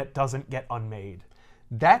Skynet doesn't get unmade.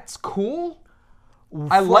 That's cool.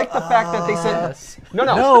 I like the fact that they said no.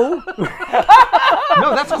 No,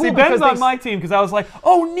 that's cool. See, because Ben's on my team because I was like,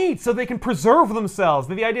 oh, neat, so they can preserve themselves.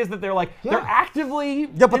 The idea is that they're like, they're actively...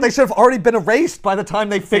 Yeah, but they should have already been erased by the time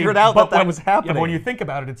they figured out that was happening. Yeah, but when you think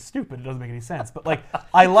about it, it's stupid. It doesn't make any sense. But like,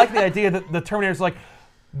 I like the idea that the Terminator's like,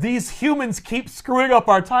 these humans keep screwing up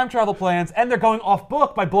our time travel plans, and they're going off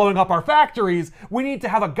book by blowing up our factories. We need to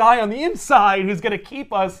have a guy on the inside who's going to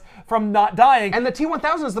keep us from not dying. And the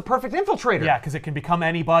T-1000 is the perfect infiltrator. Yeah, because it can become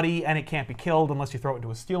anybody, and it can't be killed unless you throw it into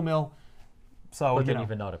a steel mill. So, But then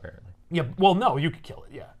even not apparently. Yeah, well, no, you could kill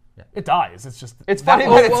it, yeah. It dies. It's just... It's funny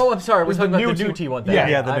that- that it's... Oh, I'm sorry. We're talking about the new new T- T-1000.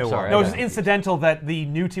 Yeah, the I'm new sorry. one. No, I it's got just incidental that the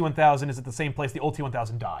new T-1000 is at the same place the old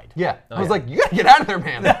T-1000 died. Yeah. I was like, you gotta get out of there,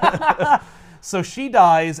 man. So she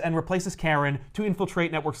dies and replaces Karen to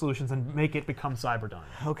infiltrate Network Solutions and make it become Cyberdyne.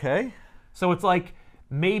 Okay. So it's like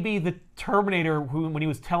maybe the Terminator, who, when he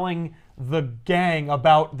was telling the gang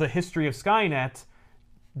about the history of Skynet,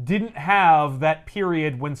 didn't have that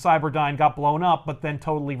period when Cyberdyne got blown up, but then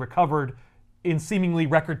totally recovered in seemingly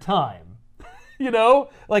record time. You know,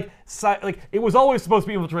 like it was always supposed to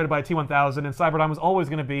be infiltrated by a T-1000, and Cyberdyne was always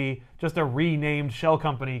going to be just a renamed shell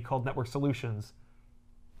company called Network Solutions.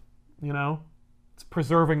 You know, it's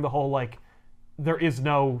preserving the whole like there is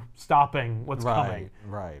no stopping what's coming,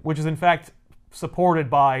 Right. which is in fact supported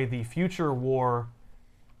by the Future War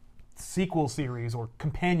sequel series or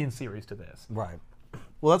companion series to this. Right.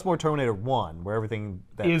 Well, that's more Terminator 1, where everything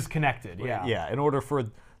that Is connected, yeah. Yeah, in order for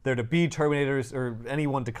there to be Terminators or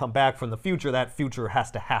anyone to come back from the future, that future has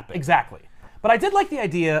to happen. Exactly. But I did like the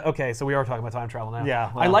idea. Okay, so we are talking about time travel now.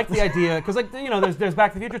 Yeah, I well. like the idea because, like, you know, there's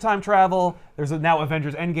Back to the Future time travel. There's now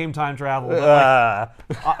Avengers Endgame time travel. But,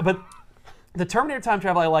 but the Terminator time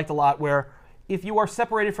travel I liked a lot, where if you are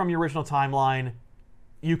separated from your original timeline,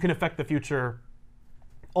 you can affect the future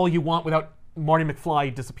all you want without Marty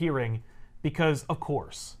McFly disappearing, because of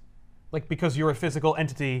course, like because you're a physical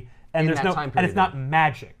entity and In there's that no time and it's period, not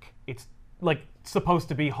magic. It's like supposed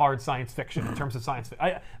to be hard science fiction in terms of science.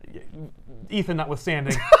 Ethan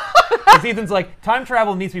notwithstanding, because Ethan's like time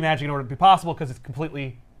travel needs to be magic in order to be possible because it's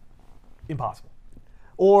completely impossible.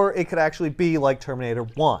 Or it could actually be like Terminator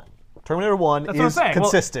 1. Terminator 1 That's what I'm is saying. Well,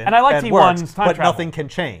 consistent and I like T1's works, time but travel. nothing can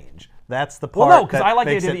change. That's the part. Well, no, because I like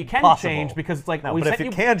the makes idea that it you can possible. change because it's like No, we but if sent it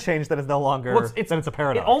you. can change, then it's no longer. Well, then it's a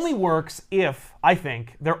paradox. It only works if, I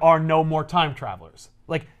think, there are no more time travelers.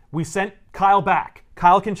 Like, we sent Kyle back.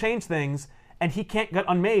 Kyle can change things, and he can't get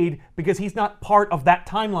unmade because he's not part of that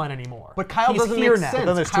timeline anymore. But Kyle he's doesn't here make now. sense.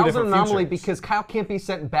 Then there's two Kyle's an different anomaly futures. because Kyle can't be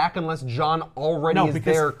sent back unless John already No, is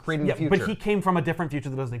because there creating the future. But he came from a different future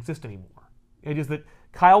that doesn't exist anymore. It is that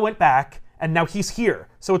Kyle went back, and now he's here.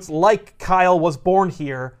 So it's like Kyle was born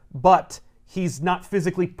here, but he's not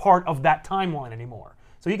physically part of that timeline anymore.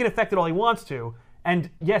 So he can affect it all he wants to, and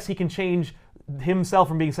yes, he can change himself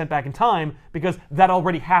from being sent back in time because that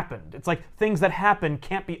already happened. It's like things that happen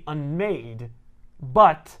can't be unmade,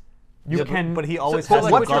 but you can. But he always so has like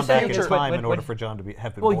to what have you're gone back saying in is time when- in order when- for John to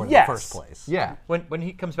have been Well, born yes. in the first place. yeah. When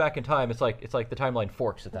he comes back in time, it's like the timeline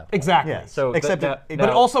forks at that point. Exactly. Yes. So Except that- it, But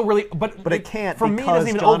now- it also really, but it can't for me, it because doesn't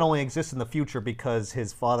even John only exists in the future because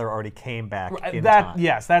his father already came back in time.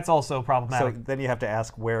 Yes, that's also So problematic. then you have to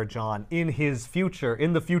ask where John, in his future,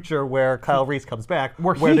 in the future where Kyle Reese comes back,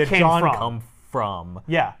 Where he did came John from. come from?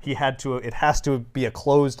 Yeah. He had to. It has to be a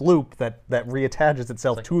closed loop that reattaches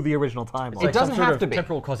itself to the original timeline. It doesn't Some sort have of to be.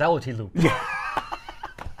 temporal causality loop.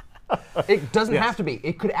 It doesn't have to be.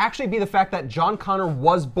 It could actually be the fact that John Connor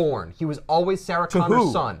was born. He was always Sarah Connor's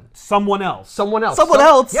who? son. Someone else. Someone else. Someone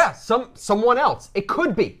else? Yeah, someone else. It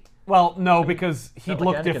could be. Well, no, because he'd Like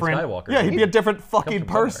look Anakin different. Skywalker. Yeah, he'd be a different fucking from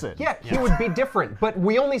nowhere. person. Yeah, he would be different. But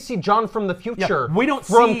we only see John from the future. We don't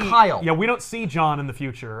from see Kyle. Yeah, we don't see John in the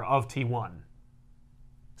future of T1.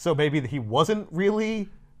 So maybe he wasn't really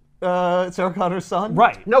Sarah Connor's son.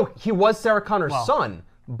 Right. No, he was Sarah Connor's Well, son,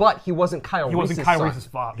 but he wasn't Kyle He Reese's wasn't Kyle son. Reese's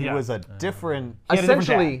father. He yeah. was a different. had a different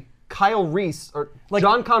Essentially, Kyle Reese or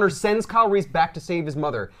John Connor sends Kyle Reese back to save his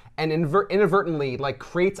mother, and inadvertently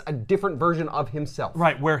creates a different version of himself.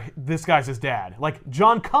 Right, where this guy's his dad. Like,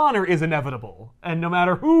 John Connor is inevitable. And no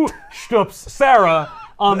matter who stoops Sarah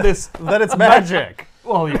on this... Then it's magic.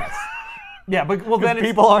 Well, yes. Yeah, but well then it's...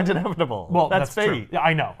 People aren't inevitable. Well, that's true. fate. Yeah,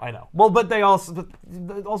 I know. Well, but they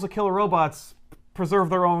also killer robots preserve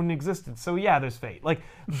their own existence. So yeah, there's fate. Like,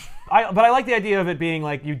 but I like the idea of it being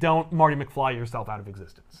like you don't Marty McFly yourself out of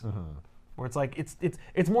existence, where it's like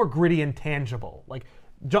it's more gritty and tangible. Like,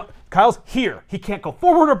 Kyle's here. He can't go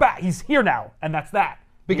forward or back. He's here now, and that's that.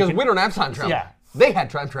 Because we don't have time travel. Yeah. They had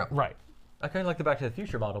time travel. Right. I kind of like the Back to the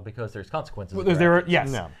Future model because there's consequences. of There's their there yes.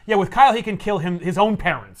 No. Yeah, with Kyle he can kill his own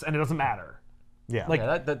parents, and it doesn't matter. Yeah. Like-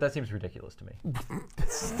 Yeah, that seems ridiculous to me.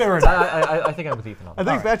 Fair enough. I think I'm with Ethan on I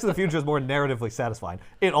that. think Back to the Future is more narratively satisfying.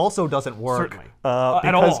 It also doesn't work. Certainly. At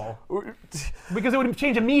At all. Because it would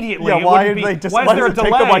change immediately. Yeah, It why wouldn't did be- they just why is why there does a it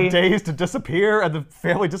take them delay? like days to disappear and the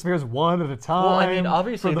family disappears one at a time? Well, I mean,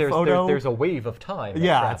 obviously for the there's photo? there's a wave of time. that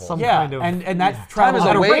Yeah, travels. some Yeah, kind of and that travels is a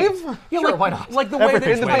at a rate. wave? Yeah, Sure, like, why not? Like the way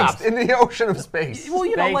Everything's that In the, waves. in the ocean of space. well,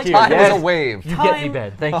 you know, Thank like you. Time Yes. is a wave. You get me, Time-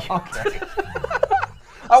 Ben. Thank you.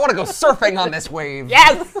 I want to go surfing on this wave.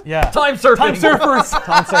 Yes. yeah, Time surfing. time surfers.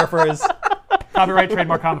 Time Surfers. Copyright,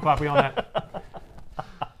 trademark, comic pop. We own that.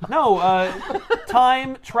 No,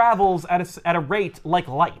 time travels at a rate like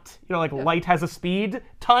light. You know, like light has a speed,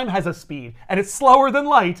 time has a speed, and it's slower than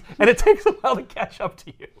light, and it takes a while to catch up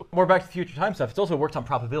to you. More Back to the Future time stuff. It's also worked on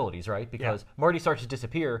probabilities, right? Because Marty starts to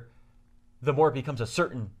disappear, the more it becomes a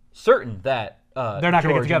certain that They're not gonna get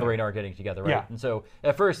George and together. Lorraine are getting together, right? Yeah. And so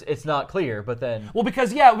at first it's not clear, but then Well,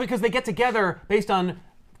 because they get together based on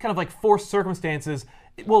kind of like forced circumstances.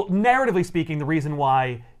 Well, narratively speaking, the reason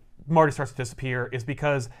why Marty starts to disappear is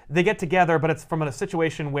because they get together, but it's from a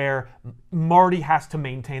situation where Marty has to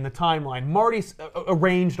maintain the timeline. Marty's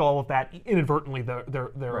arranged all of that inadvertently, though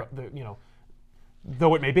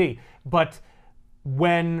it may be. But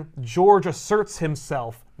when George asserts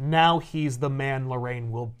himself, now he's the man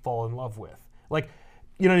Lorraine will fall in love with. Like,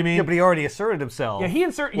 you know what I mean? Yeah, but he already asserted himself. Yeah,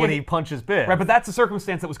 he punches Biff. Right, but that's a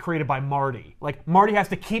circumstance that was created by Marty. Like, Marty has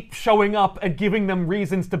to keep showing up and giving them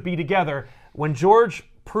reasons to be together. When George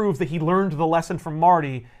proves that he learned the lesson from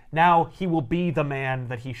Marty, now he will be the man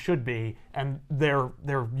that he should be, and their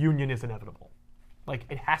union is inevitable. Like,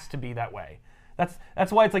 it has to be that way.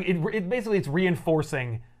 That's why it's like it basically it's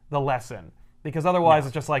reinforcing the lesson, because otherwise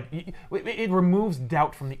it's just like it removes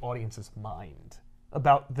doubt from the audience's mind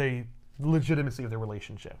about the legitimacy of their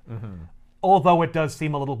relationship. Although it does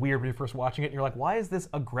seem a little weird when you're first watching it, and you're like, why is this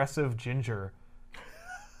aggressive ginger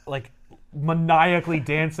like maniacally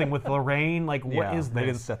dancing with Lorraine? Like, what is this? They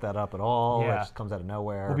didn't set that up at all. Yeah. It just comes out of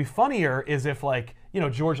nowhere. What would be funnier is if, like,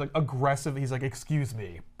 George, like, aggressive, he's like, excuse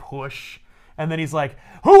me, push. And then he's like,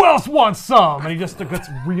 who else wants some? And he just gets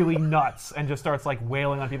really nuts and just starts, like,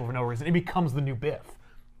 wailing on people for no reason. It becomes the new Biff.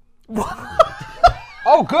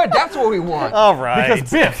 Oh, good. That's what we want. All right. Because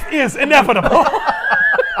Biff is inevitable.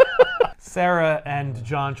 Sarah and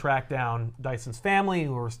John track down Dyson's family,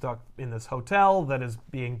 who are stuck in this hotel that is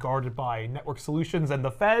being guarded by Network Solutions and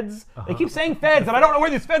the feds. They keep saying feds, and I don't know where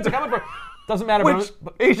these feds are coming from. Doesn't matter. Which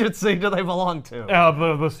agency do they belong to?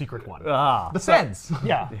 The secret one. The feds.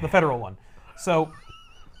 Yeah, the federal one. So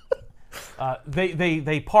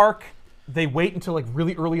they park. They wait until like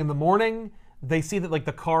really early in the morning. They see that like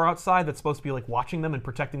the car outside that's supposed to be like watching them and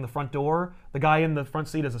protecting the front door. The guy in the front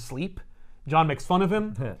seat is asleep. John makes fun of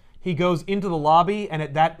him. He goes into the lobby, and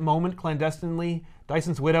at that moment, clandestinely,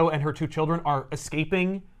 Dyson's widow and her 2 children are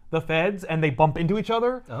escaping the feds, and they bump into each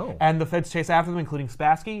other. Oh. And the feds chase after them, including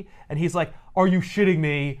Spassky. And he's like, are you shitting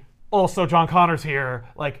me? Also, John Connor's here.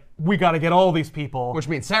 Like, we got to get all these people. Which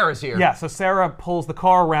means Sarah's here. Yeah, so Sarah pulls the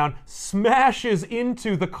car around, smashes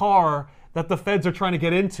into the car that the feds are trying to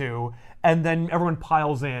get into, and then everyone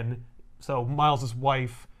piles in. So Miles'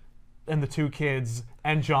 wife and the 2 kids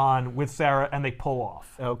and John with Sarah, and they pull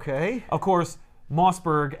off. Okay. Of course,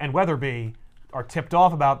 Mossberg and Weatherby are tipped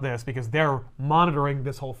off about this because they're monitoring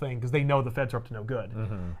this whole thing because they know the feds are up to no good.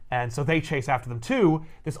 And so they chase after them too.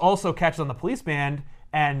 This also catches on the police band,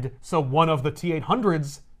 and so one of the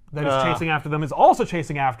T-800s that is chasing after them is also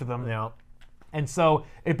chasing after them. Yeah. And so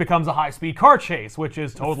it becomes a high-speed car chase, which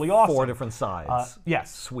is totally awesome. 4 different sides.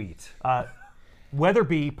 Yes. Sweet.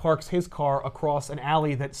 Weatherby parks his car across an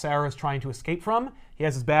alley that Sarah's trying to escape from. He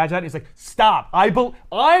has his badge out. He's like, "Stop!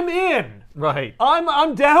 I'm in. Right.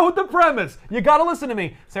 I'm down with the premise. You gotta listen to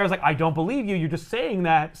me." Sarah's like, "I don't believe you. You're just saying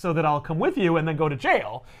that so that I'll come with you and then go to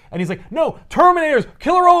jail." And he's like, "No, Terminators,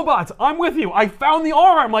 killer robots. I'm with you. I found the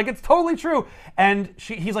arm. Like, it's totally true." And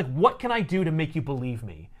he's like, "What can I do to make you believe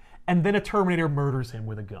me?" And then a Terminator murders him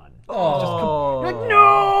with a gun. Oh. You're like,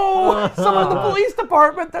 no! Someone in the police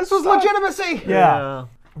department. This was Legitimacy. Yeah.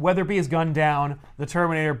 Weatherby is gunned down. The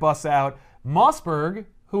Terminator busts out. Mossberg,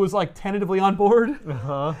 who was like tentatively on board,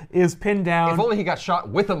 is pinned down. If only he got shot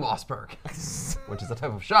with a Mossberg, which is a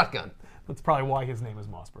type of shotgun. That's probably why his name is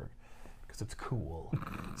Mossberg, because it's cool.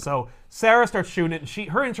 So Sarah starts shooting it, and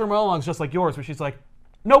her internal monologue is just like yours, where she's like,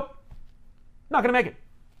 "Nope, not gonna make it.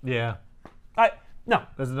 Yeah. No."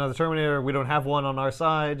 There's another Terminator. We don't have one on our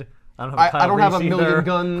side. I don't have a I don't have a million either.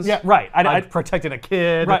 guns. Yeah, right. I'm protecting a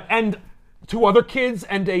kid. Right, and 2 other kids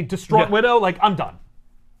and a distraught widow. Like, I'm done.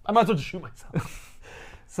 I might as well just shoot myself.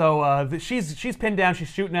 So she's pinned down. She's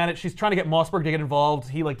shooting at it. She's trying to get Mossberg to get involved.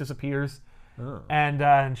 He like disappears.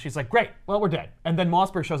 And she's like, "Great, well, we're dead." And then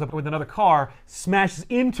Mossberg shows up with another car, smashes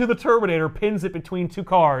into the Terminator, pins it between 2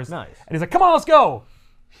 cars. Nice. And he's like, "Come on, let's go."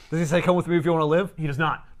 Does he say, "Come with me if you want to live"? He does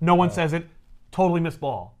not. No one says it. Totally missed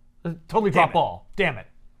ball. Totally drop ball. Damn it.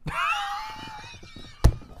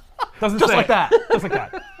 Doesn't Just say like it. that. Just like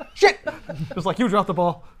that. Shit. Just like you dropped the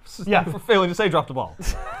ball. Yeah. For failing to say drop the ball.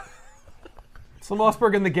 So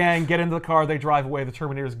Mossberg and the gang get into the car. They drive away. The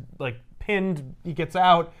Terminator's like pinned. He gets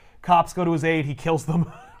out. Cops go to his aid. He kills them.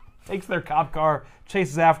 Takes their cop car.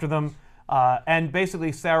 Chases after them. And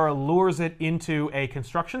basically Sarah lures it into a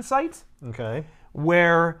construction site. Okay.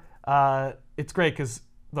 Where it's great because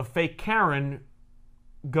the fake Karen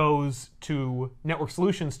goes to Network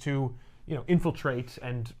Solutions to infiltrate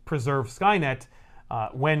and preserve Skynet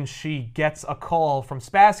when she gets a call from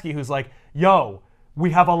Spassky, who's like, "Yo,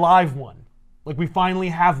 we have a live one. Like, we finally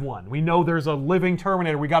have one. We know there's a living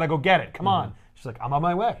Terminator. We got to go get it. Come on." She's like, "I'm on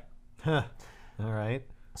my way." All right.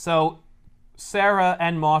 So Sarah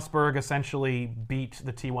and Mossberg essentially beat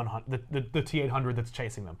the T-100, the T-800 that's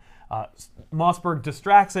chasing them. Mossberg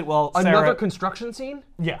distracts it while Sarah... Another construction scene?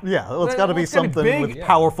 Yeah. Yeah, well, it's got to be It's gotta be something big. with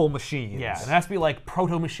powerful machines. Yeah, and it has to be like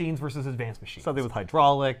proto-machines versus advanced machines. Something with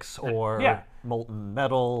hydraulics or Yeah. molten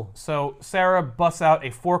metal. So Sarah busts out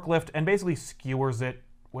a forklift and basically skewers it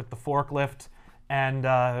with the forklift, and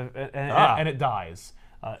it dies.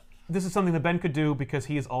 This is something that Ben could do because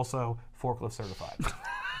he is also forklift certified.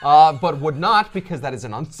 But would not, because that is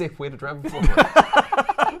an unsafe way to drive a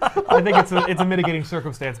forklift. I think it's a mitigating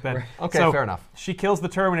circumstance, Ben. Okay, So fair enough. She kills the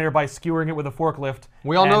Terminator by skewering it with a forklift.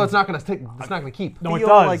 We all know and- it's not going to keep. No, it Feel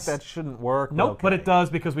does. like that shouldn't work. Nope, but okay. it does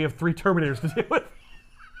because we have 3 Terminators to deal with.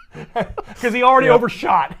 Because he already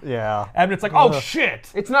overshot. Yeah. And it's like, oh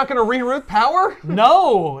shit! It's not going to reroute power?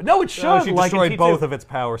 No, it should. No, she like in destroyed T2. both of its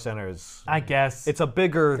power centers. I guess. It's a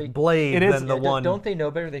bigger blade it is- than the yeah, one. Don't they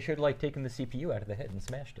know better? They should like taken the CPU out of the head and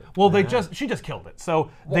smashed it. Well, she just killed it.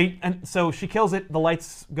 So so she kills it. The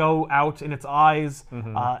lights go out in its eyes,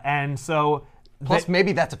 and so. Plus,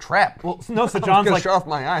 maybe that's a trap. Well, no. So I'm John's gonna like, shut off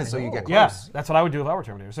my eyes so you get close. yeah, that's what I would do if I were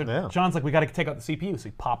Terminator. So Yeah. John's like, we got to take out the CPU. So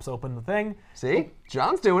he pops open the thing. See?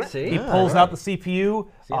 John's doing it. See? He pulls out the CPU.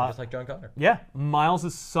 See, I'm just like John Connor. Yeah,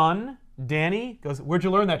 Miles' son, Danny, goes, where'd you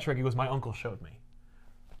learn that trick? He goes, my uncle showed me.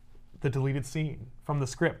 The deleted scene from the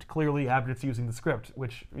script. Clearly, Abbott's using the script,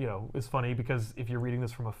 which, is funny because if you're reading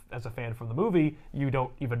this as a fan from the movie, you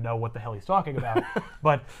don't even know what the hell he's talking about.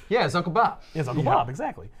 But Yeah, it's Uncle Bob. it's Uncle Bob,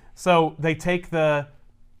 exactly. So they take the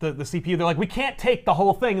CPU. They're like, we can't take the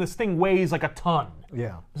whole thing. This thing weighs like a ton.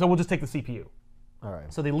 Yeah. So we'll just take the CPU. All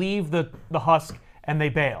right. So they leave the husk and they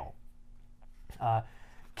bail.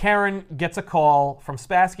 Karen gets a call from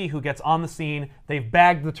Spassky, who gets on the scene. They've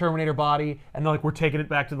bagged the Terminator body, and they're like, we're taking it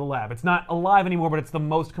back to the lab. It's not alive anymore, but it's the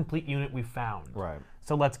most complete unit we've found. Right.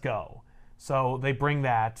 So let's go. So they bring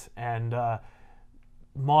that, and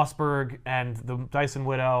Mossberg and the Dyson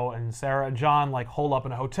Widow and Sarah and John hole up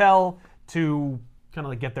in a hotel to kind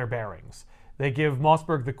of get their bearings. They give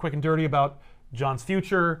Mossberg the quick and dirty about John's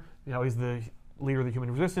future. He's the leader of the human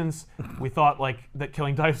resistance. We thought that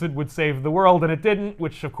killing Dyson would save the world, and it didn't,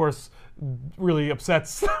 which of course really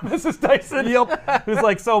upsets Mrs. Dyson. Yep. Who's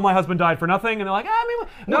like, so my husband died for nothing, and they're like,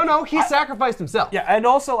 No, he sacrificed himself. yeah, and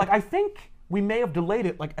also I think we may have delayed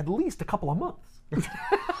it at least a couple of months.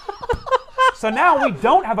 So now we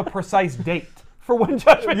don't have a precise date for when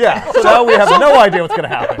Judgment Day. Yeah. So now we have no idea what's going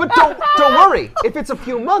to happen. But don't worry. If it's a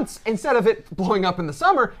few months, instead of it blowing up in the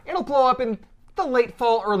summer, it'll blow up in the late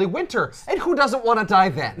fall, early winter. And who doesn't want to die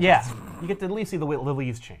then? Yeah, you get to at least see the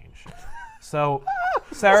leaves change. So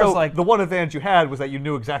Sarah's So the one advantage you had was that you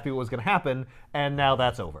knew exactly what was going to happen, and now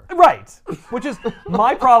that's over. right, which is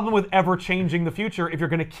my problem with ever changing the future if you're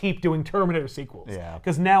going to keep doing Terminator sequels. Yeah.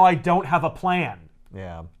 Because now I don't have a plan,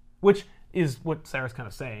 Yeah. which is what Sarah's kind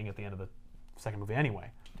of saying at the end of the second movie anyway.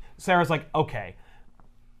 Sarah's like, okay,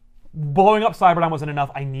 blowing up Cyberdyne wasn't enough.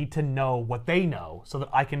 I need to know what they know so that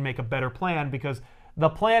I can make a better plan, because the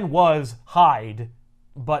plan was hide,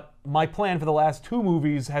 but my plan for the last 2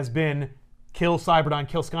 movies has been kill Cyberdyne,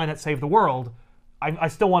 kill Skynet, save the world. I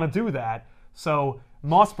still want to do that. So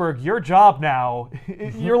Mossberg, your job now,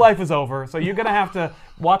 your life is over. So you're going to have to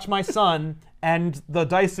watch my son and the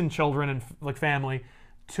Dyson children and family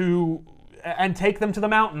and take them to the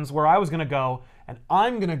mountains where I was going to go, and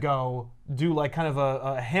I'm going to go do kind of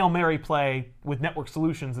a Hail Mary play with Network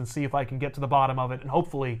Solutions and see if I can get to the bottom of it and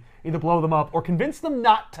hopefully either blow them up or convince them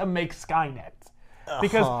not to make Skynet.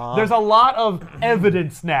 Because there's a lot of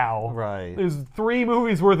evidence now. Right. There's 3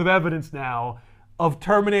 movies worth of evidence now of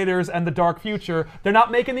Terminators and the dark future. They're not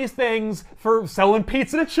making these things for selling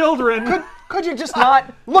pizza to children. Could you just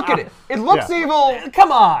not look at it? It looks evil.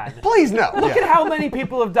 Come on. Please no. Look at how many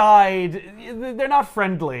people have died. They're not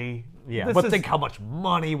friendly. Yeah. This But is- think how much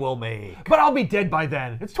money we'll make. But I'll be dead by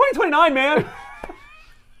then. It's 2029, man.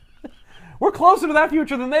 We're closer to that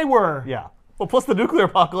future than they were. Yeah. Well, plus the nuclear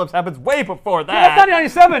apocalypse happens way before that. That's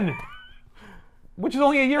 1997, which is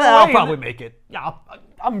only a year away. I'll probably make it. Yeah,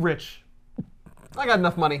 I'm rich. I got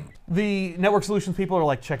enough money. The Network Solutions people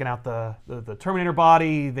are checking out the Terminator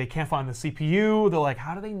body. They can't find the CPU. They're like,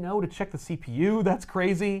 how do they know to check the CPU? That's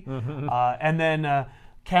crazy. And then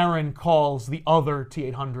Karen calls the other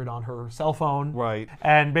T-800 on her cell phone. Right.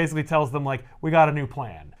 And basically tells them, we got a new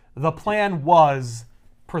plan. The plan was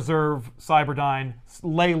preserve Cyberdyne,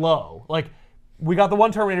 lay low. We got the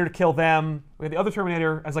one Terminator to kill them. We had the other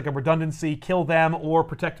Terminator as a redundancy, kill them or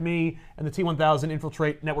protect me, and the T-1000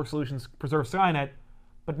 infiltrate Network Solutions, preserve Skynet.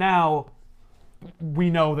 But now we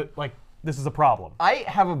know that this is a problem. I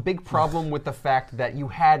have a big problem with the fact that you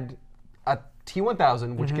had a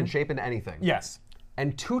T-1000, which can shape into anything. Yes.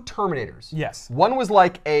 and 2 Terminators. Yes. One was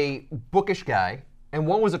like a bookish guy, and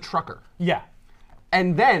one was a trucker. Yeah.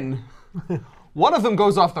 And then one of them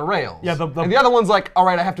goes off the rails. Yeah, and the other one's like, all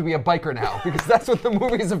right, I have to be a biker now because that's what the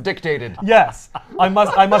movies have dictated. Yes. I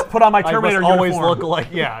must put on my Terminator I must always uniform. look like,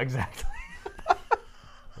 yeah, exactly.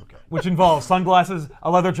 Which involves sunglasses, a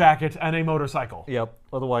leather jacket, and a motorcycle. Yep.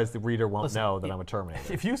 Otherwise, the reader won't know that I'm a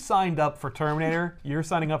Terminator. If you signed up for Terminator, you're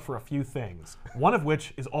signing up for a few things. One of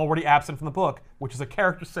which is already absent from the book, which is a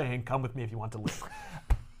character saying, "Come with me if you want to live."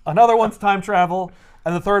 Another one's time travel,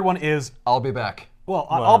 and the third one is, I'll be back. well,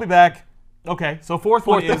 I'll be back. Okay, so fourth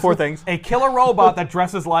one is four things. a killer robot that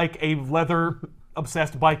dresses like a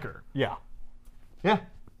leather-obsessed biker. Yeah. Yeah.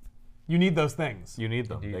 You need those things. You need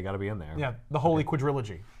them. They got to be in there. Yeah, the holy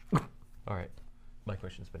quadrilogy. All right. My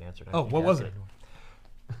question's been answered. I Oh, don't need what to was ask it? anymore.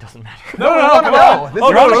 It doesn't matter. No. This is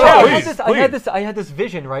you're on the really show. I had this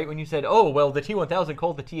vision, right, when you said, "Oh, well, the T1000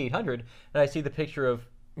 called the T800," and I see the picture of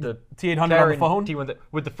the T800 on the Karen phone? T1000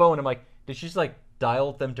 with the phone. I'm like, did she just like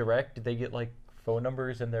dial them direct? Did they get like phone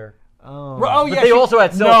numbers in their? Oh But yeah, they also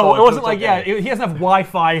had cell no, phones, it wasn't so like it's okay. he doesn't have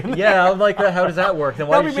Wi-Fi. In Yeah, I'm like, how does that work? Then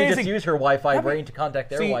why That'd did be she just amazing. use her Wi-Fi brain to contact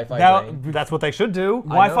their See, Wi-Fi that- brain? That's what they should do.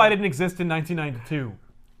 Wi-Fi didn't exist in 1992.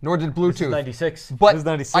 Nor did This is Bluetooth. 96. But This is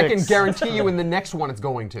 96. I can guarantee you in the next one it's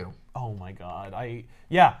going to. Oh my God, They're It'll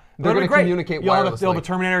be gonna great. communicate You'll have the wirelessly.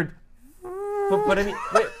 Terminator. But I mean,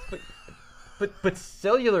 but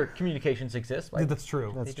cellular communications exist. Right? That's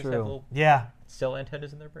true. They just have true. little Yeah. cell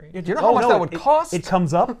antennas in their brain. Do you know how much that would cost? It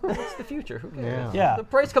comes up. It's the future. Who cares? Yeah. The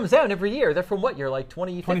price comes down every year. They're from what year? Like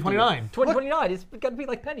 2029. 2029. It's got to be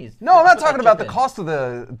like pennies. No, I'm not Put that talking about the chip in. cost of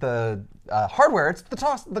the hardware. It's the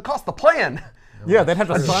cost of the plan. Yeah, they'd have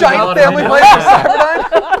to sign Giant up. family plan for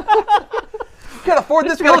Cyberdyne. Can't afford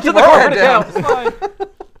this. We gotta keep the our head corporate down.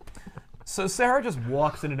 account. So Sarah just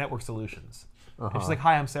walks into Network Solutions. And she's like,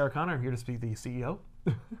 "Hi, I'm Sarah Connor. I'm here to speak to the CEO."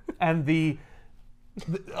 And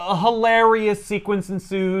a hilarious sequence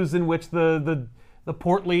ensues in which the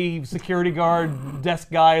portly security guard desk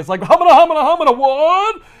guy is like, humana,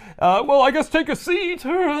 what? Well, I guess take a seat.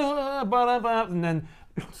 And then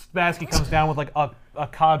Spassky comes down with like a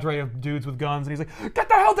cadre of dudes with guns, and he's like, "Get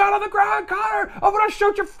the hell down on the ground, Connor! I'm gonna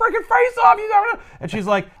shoot your freaking face off!" And she's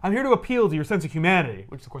like, "I'm here to appeal to your sense of humanity,"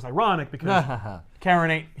 which is of course ironic because Karen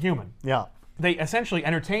ain't human. Yeah. They essentially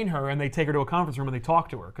entertain her and they take her to a conference room and they talk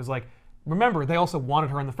to her because, like, remember, they also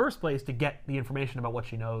wanted her in the first place to get the information about what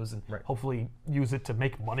she knows and hopefully use it to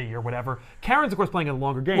make money or whatever. Karen's of course playing a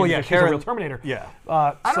longer game. Well, yeah, because Karen, she's a real Terminator. Yeah.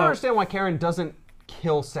 I don't understand why Karen doesn't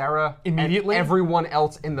kill Sarah Immediately? and everyone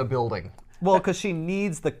else in the building. Well, because she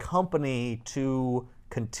needs the company to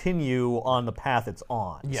continue on the path it's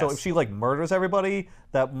on. So Yes. if she like murders everybody,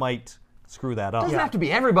 that might screw that up. Doesn't have to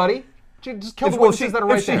be everybody. Just kill the Well, witnesses that are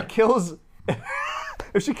right if she there. kills,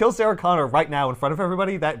 if she kills Sarah Connor right now in front of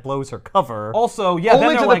everybody, that blows her cover. Also, yeah, then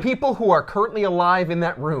Only they're to like, the people who are currently alive in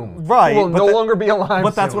that room. Right, Who will but no that- longer be alive.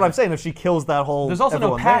 But that's soon. what I'm saying. If she kills that whole, there's also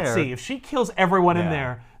no everyone patsy. there- If she kills everyone in Yeah.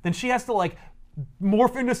 there, then she has to like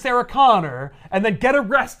morph into Sarah Connor and then get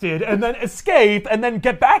arrested and then escape and then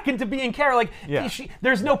get back into being Karen. Like, Yeah.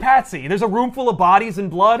 there's no patsy. There's a room full of bodies and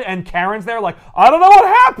blood and Karen's there like, I don't know what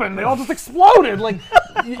happened. They all just exploded. Like,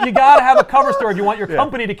 you gotta have a cover story if you want your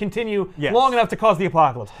company to continue Yes. long enough to cause the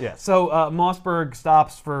apocalypse. Yes. So Mossberg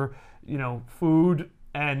stops for, food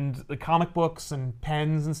and the comic books and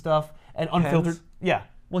pens and stuff and unfiltered. Pens? Yeah.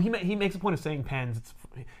 Well, he makes a point of saying pens.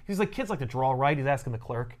 He's like, kids like to draw, right? He's asking the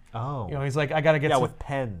clerk. Oh. He's like, I gotta get some, with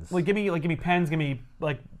pens. like give me pens, give me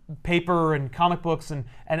like paper and comic books and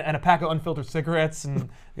a pack of unfiltered cigarettes. And the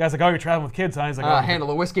guy's like, "Oh, you're traveling with kids, huh?" He's like, "Oh, handle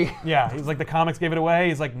of whiskey. yeah." He's like, "The comics gave it away."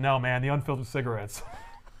 He's like, "No, man, the unfiltered cigarettes."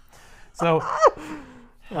 So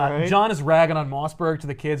Right. John is ragging on Mossberg to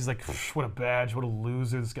the kids. He's like, "What a badge, what a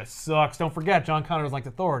loser. This guy sucks. Don't forget, John Connor was like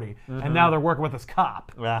authority, and now they're working with this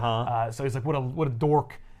cop." So he's like, "What a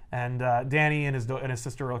dork." And Danny and his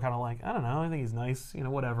sister are kind of like, "I don't know. I think he's nice.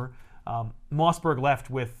 Whatever." Mossberg left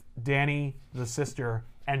with Danny, the sister,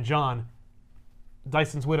 and John.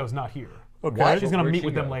 Dyson's widow's not here. Okay. She's gonna Where'd meet she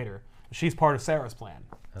with them go? later. She's part of Sarah's plan.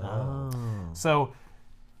 Oh. So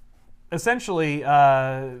essentially,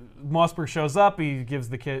 Mossberg shows up. He gives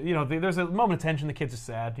the kid, there's a moment of tension. The kids are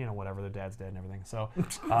sad, whatever. Their dad's dead and everything. So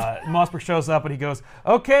Mossberg shows up and he goes,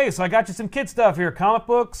 "Okay, so I got you some kid stuff here: comic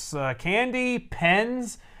books, candy,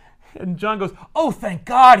 pens." And John goes, "Oh, thank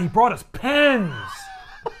God, he brought us pens."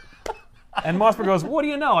 And Mossberg goes, "What do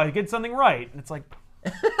you know? I did something right." And it's like,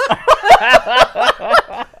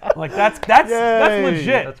 like that's Yay.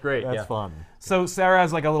 legit. That's great. That's yeah. fun. So Sarah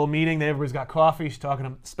has like a little meeting. Everybody's got coffee. She's talking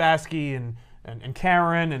to Spassky and and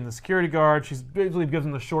Karen and the security guard. She's basically gives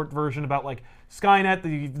them the short version about like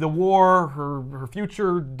Skynet, the war, her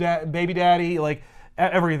future baby daddy, like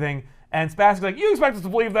everything. And Spastic's like, you expect us to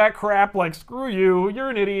believe that crap? Like, screw you, you're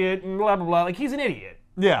an idiot, and blah blah blah. Like, he's an idiot.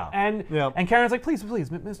 Yeah. And Karen's like, please,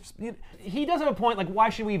 Mr. He does have a point. Like, why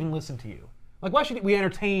should we even listen to you? Like, why should we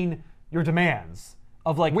entertain your demands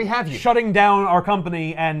of like we have you shutting down our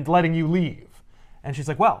company and letting you leave? And she's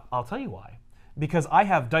like, well, I'll tell you why. Because I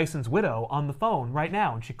have Dyson's widow on the phone right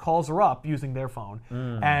now, and she calls her up using their phone.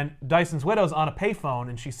 And Dyson's widow's on a payphone,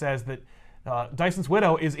 and she says that Dyson's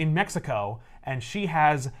widow is in Mexico, and she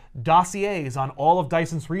has dossiers on all of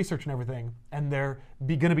Dyson's research and everything, and they're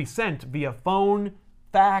going to be sent via phone,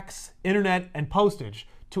 fax, internet, and postage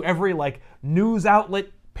to every like news outlet,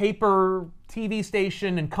 paper, TV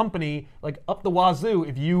station, and company like up the wazoo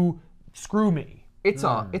if you screw me. It's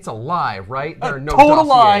a lie, right? There are no total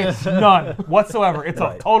dossiers. lie, none whatsoever. It's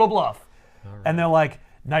a total bluff. And they're like,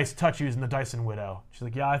 nice touch using the Dyson widow. She's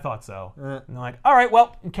like, yeah, I thought so. And they're like, all right,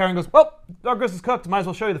 well, and Karen goes, well, our goose is cooked. Might as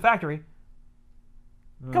well show you the factory.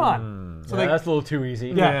 Come on. So that's a little too easy.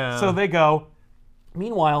 Yeah. So they go.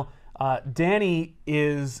 Meanwhile, Danny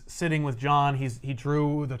is sitting with John. He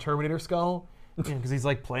drew the Terminator skull because he's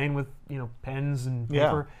like playing with pens and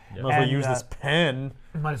paper. Might as well use this pen.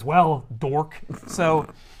 Might as well, dork. So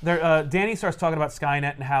Danny starts talking about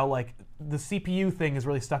Skynet and how like the CPU thing is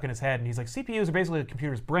really stuck in his head, and he's like, CPUs are basically a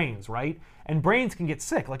computer's brains, right? And brains can get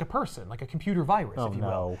sick, like a person, like a computer virus, if you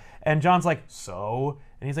will. And John's like, so?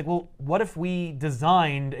 And he's like, well, what if we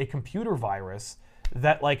designed a computer virus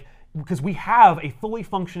that like, because we have a fully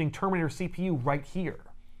functioning Terminator CPU right here.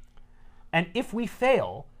 And if we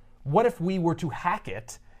fail, what if we were to hack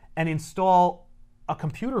it and install a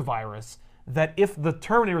computer virus that if the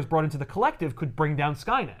Terminator is brought into the collective could bring down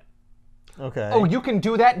Skynet? Okay. Oh, you can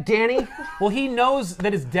do that, Danny? Well, he knows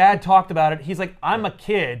that his dad talked about it. He's like, I'm a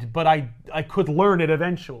kid, but I could learn it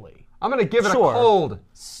eventually. I'm going to give it a cold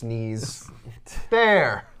sneeze.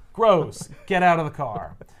 There. Gross. Get out of the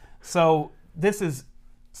car. So this is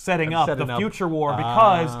setting up the future war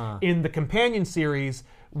because in the companion series,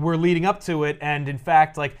 we're leading up to it, and in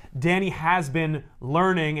fact, like Danny has been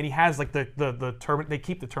learning, and he has like they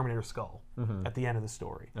keep the Terminator skull at the end of the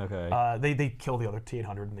story. Okay. They kill the other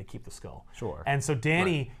T-800 and they keep the skull. Sure. And so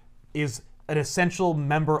Danny is an essential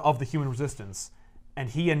member of the human resistance, and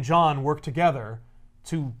he and John work together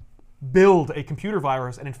to build a computer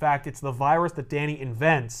virus, and in fact, it's the virus that Danny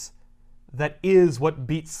invents that is what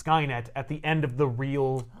beats Skynet at the end of the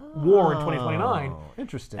real war in 2029.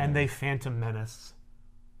 Interesting. And they Phantom Menace.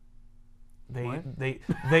 They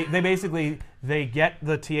basically get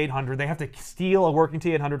the T-800. They have to steal a working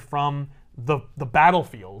T-800 from the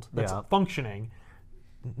battlefield that's functioning,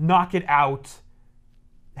 knock it out,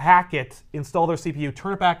 hack it, install their CPU,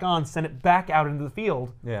 turn it back on, send it back out into the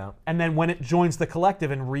field. Yeah. And then when it joins the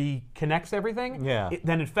collective and reconnects everything, it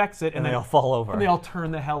then infects it, and they all fall over. And they all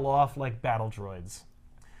turn the hell off like battle droids.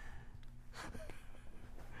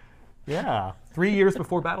 Yeah. 3 years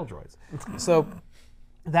before battle droids. So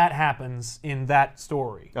that happens in that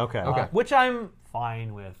story. Okay. Which I'm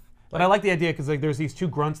fine with. But I like the idea because like there's these two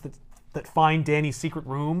grunts that find Danny's secret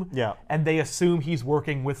room. Yeah. And they assume he's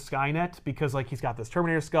working with Skynet because like he's got this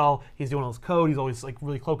Terminator skull, he's doing all this code, he's always like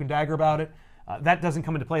really cloak and dagger about it. That doesn't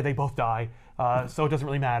come into play. They both die, so it doesn't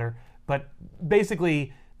really matter. But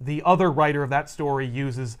basically, the other writer of that story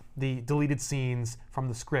uses the deleted scenes from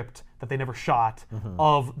the script that they never shot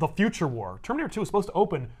of the future war. Terminator 2 is supposed to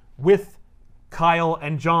open with Kyle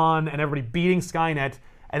and John and everybody beating Skynet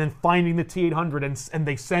and then finding the T-800 and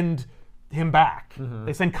they send him back.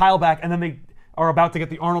 They send Kyle back and then they are about to get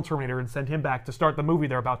the Arnold Terminator and send him back to start the movie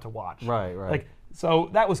they're about to watch. Right. Like, so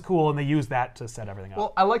that was cool and they used that to set everything up.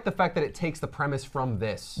 Well, I like the fact that it takes the premise from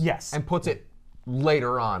this. Yes. And puts it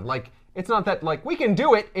later on. Like, it's not that, like, we can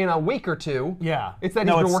do it in a week or two. Yeah. It's that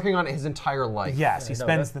he's been working on it his entire life. Yes, he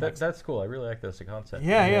spends that's cool. I really like that as a concept.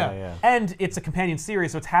 Yeah. And it's a companion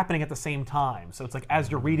series, so it's happening at the same time. So it's like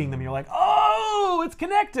as you're reading them, you're like, oh, it's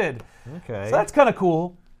connected. Okay. So that's kind of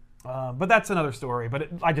cool. But that's another story. But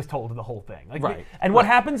I just told the whole thing. Like, Right. And what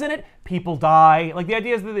happens in it? People die. Like the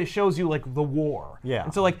idea is that it shows you like the war. Yeah.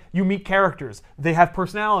 And so like you meet characters. They have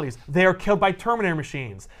personalities. They are killed by Terminator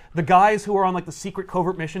machines. The guys who are on like the secret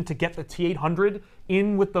covert mission to get the T-800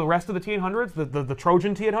 in with the rest of the T-800s, the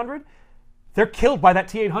Trojan T-800, they're killed by that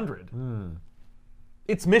T-800.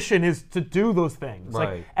 Its mission is to do those things.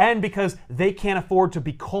 Right. Like, and because they can't afford to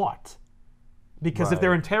be caught. Because if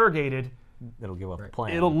they're interrogated, it'll give up the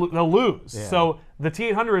plan. they'll lose. Yeah. So the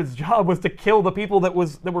T-800's job was to kill the people that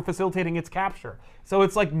were facilitating its capture. So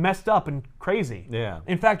it's like messed up and crazy. Yeah.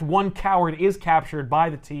 In fact, one coward is captured by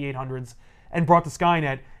the T-800s, and brought to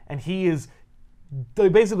Skynet, and he is they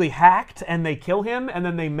basically hacked and they kill him, and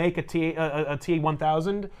then they make a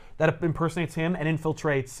TA-1000 that impersonates him and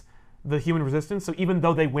infiltrates the human resistance. So even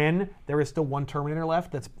though they win, there is still one Terminator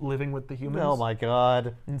left that's living with the humans. Oh my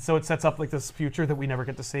god. And so it sets up like this future that we never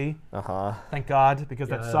get to see. Uh-huh. Thank God, because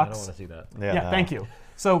that I sucks. don't want to see that. Yeah, thank you.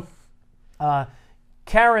 So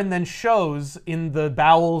Karen then shows in the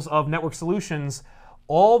bowels of Network Solutions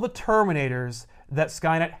all the Terminators that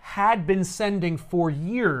Skynet had been sending for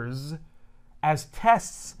years as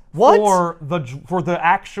tests for the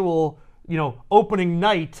actual, opening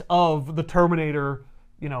night of the Terminator,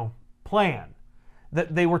 plan.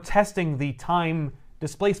 That they were testing the time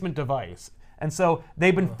displacement device. And so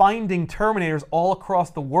they've been finding Terminators all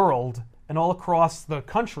across the world and all across the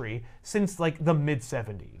country since like the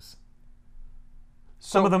mid-70s.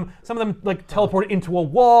 Some of them like teleported into a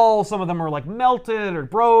wall, some of them are like melted or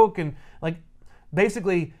broke, and like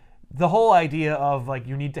basically the whole idea of like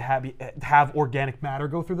you need to have organic matter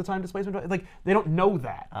go through the time displacement, like they don't know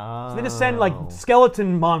that. So they just send like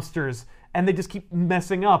skeleton monsters and they just keep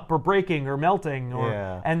messing up or breaking or melting, or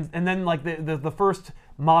and then like the first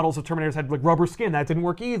models of Terminators had like rubber skin, that didn't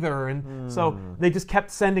work either, and so they just kept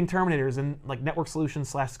sending Terminators, and like Network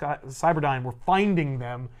Solutions / Cyberdyne were finding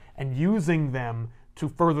them and using them to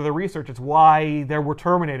further the research. It's why there were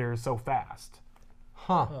Terminators so fast.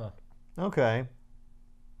 Okay.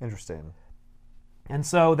 Interesting. And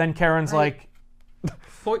so then Karen's like,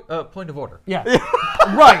 Point of order. yeah,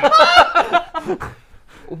 right.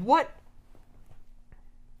 What?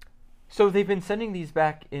 So they've been sending these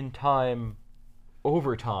back in time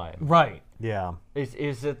over time. Right. Yeah.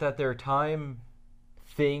 Is it that their time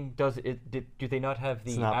thing do they not have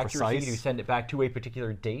the not accuracy precise. to send it back to a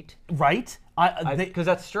particular date? Right. Because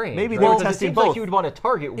that's strange. Maybe right? they were Because testing it seems like both. you would want to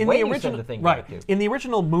target when you send the thing back to. In the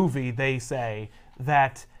original movie, they say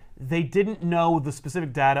that they didn't know the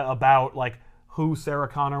specific data about like who Sarah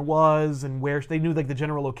Connor was and where. They knew like the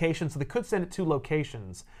general location, so they could send it to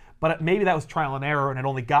locations. But maybe that was trial and error, and it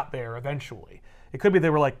only got there eventually. It could be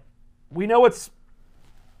they were like, we know it's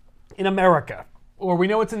in America, or we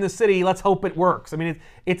know it's in the city. Let's hope it works. I mean,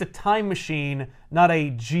 it's a time machine, not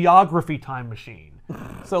a geography time machine.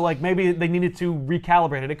 So like maybe they needed to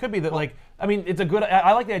recalibrate it. It could be that like, I mean, it's a good.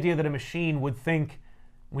 I like the idea that a machine would think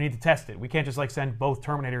we need to test it. We can't just like send both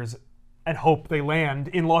Terminators and hope they land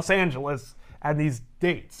in Los Angeles at these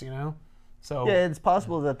dates, So Yeah, it's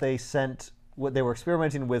possible that they sent what they were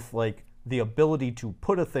experimenting with, like the ability to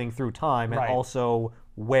put a thing through time, and Right. also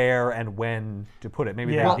where and when to put it.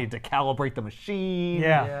 Maybe Yeah. they need to calibrate the machine,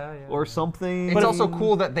 Yeah. or something. It's also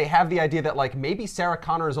cool that they have the idea that like maybe Sarah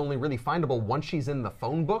Connor is only really findable once she's in the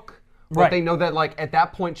phone book. But Right. they know that like at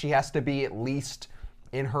that point she has to be at least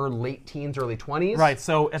in her late teens, early 20s. Right,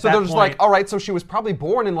 so at so that they're just like, point- all right, so she was probably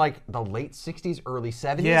born in like the late 60s, early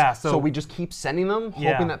 70s. Yeah, so so- we just keep sending them,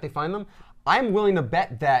 Yeah. hoping that they find them. I'm willing to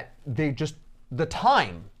bet that the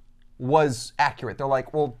time was accurate. They're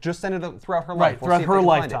like, well, just send it throughout her life. Right, We'll throughout see if her they can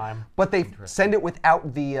find it. lifetime. But they send it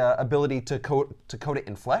without the ability to code it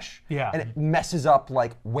in flesh. Yeah. And it messes up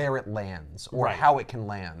like where it lands or Right. how it can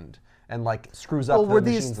land, and like screws up well, the were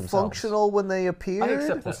machines these themselves. functional when they appeared? I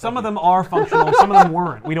accept that. some of them are functional, some of them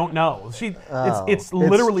weren't. We don't know. It's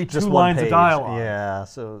literally just two one lines of page. dialogue. Yeah,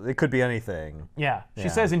 so it could be anything. Yeah. She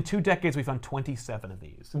says in 2 decades we found 27 of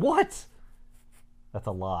these. What? That's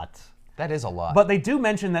a lot. That is a lot. But they do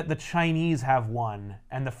mention that the Chinese have one,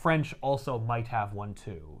 and the French also might have one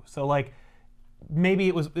too. So like, maybe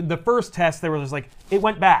it was the first test. They were just like, it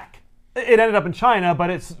went back. It ended up in China,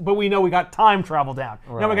 but we know we got time travel down.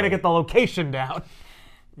 Now we got to get the location down.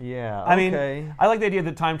 Yeah. I mean, okay. I like the idea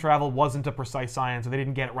that time travel wasn't a precise science, or they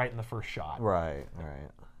didn't get it right in the first shot. Right.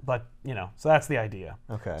 But so that's the idea.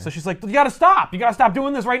 Okay. So she's like, you gotta stop. You gotta stop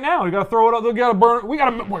doing this right now. You gotta throw it up. You gotta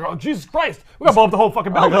burn. Jesus Christ. We gotta blow up the whole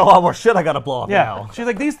fucking I building. got a lot more shit I gotta blow up Yeah. now. She's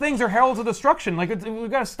like, these things are heralds of destruction. Like, we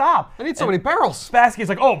gotta stop. I need so many barrels. Spassky's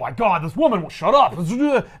like, oh my God, this woman will shut up.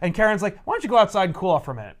 And Karen's like, why don't you go outside and cool off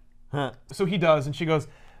for a minute? So he does, and she goes,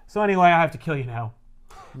 so anyway, I have to kill you now.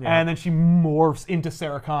 And then she morphs into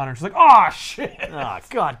Sarah Connor. She's like, oh shit. Ah,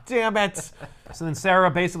 god damn it. So then Sarah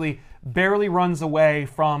basically barely runs away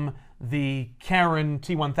from the Karen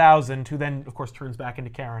T-1000, who then, of course, turns back into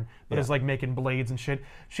Karen, but is like making blades and shit.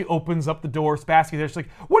 She opens up the door. Spassky's there. She's like,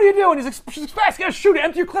 what are you doing? He's like, Spassky, gotta shoot it.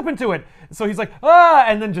 Empty your clip into it. So he's like, ah,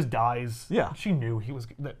 and then just dies. Yeah. She knew he was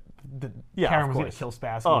that Yeah, Karen of was going course. to kill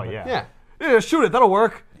Spassky. Oh, but- yeah. Yeah. Yeah, shoot it. That'll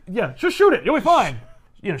work. Yeah, just shoot it. You'll be fine.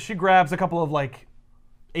 She grabs a couple of like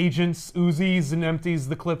agents, Uzis, and empties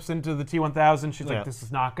the clips into the T-1000. She's Yeah. like, this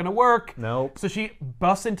is not going to work. Nope. So she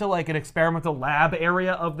busts into like an experimental lab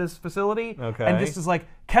area of this facility. Okay. And this is like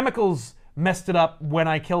chemicals messed it up when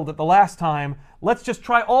I killed it the last time. Let's just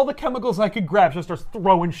try all the chemicals I could grab. Just starts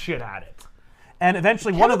throwing shit at it. And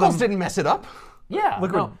eventually one of them... Chemicals didn't mess it up. Yeah.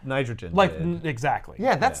 Liquid nitrogen. Like, did. exactly.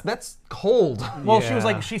 Yeah, that's cold. Well, she was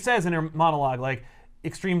Yeah. like, she says in her monologue, like,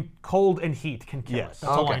 extreme cold and heat can kill it. Yes.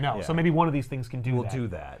 That's all I Okay. know. Yeah. So maybe one of these things can do We'll that. do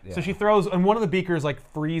that. Yeah. So she throws, and one of the beakers like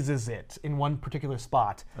freezes it in one particular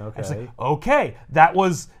spot. And she's Okay. like, okay, that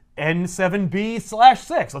was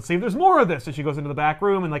N7B/6. Let's see if there's more of this. So she goes into the back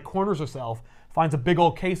room and like corners herself, finds a big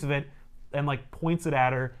old case of it, and like points it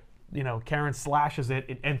at her. You know, Karen slashes it,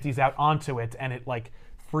 it empties out onto it, and it like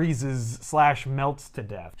freezes/melts to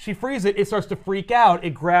death. She frees it, it starts to freak out,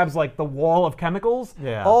 it grabs like the wall of chemicals.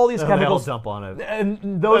 Yeah. All these And they all chemicals dump on it. And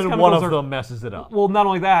those And chemicals one of are, them messes it up. well, not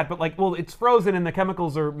only that, but like, well, it's frozen and the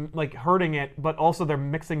chemicals are like hurting it, but also they're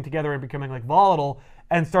mixing together and becoming like volatile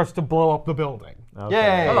and starts to blow up the building.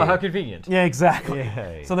 Yay. Oh, how convenient. Yeah, exactly.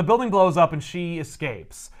 Yay. So the building blows up and she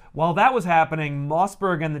escapes. While that was happening,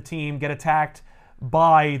 Mossberg and the team get attacked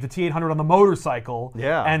by the T-800 on the motorcycle.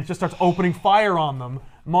 Yeah. And just starts opening fire on them.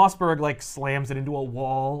 Mossberg like slams it into a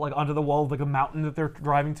wall, like onto the wall of like a mountain that they're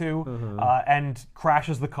driving to, and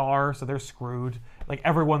crashes the car, so they're screwed. Like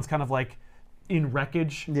everyone's kind of like in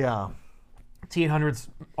wreckage. Yeah. T-800's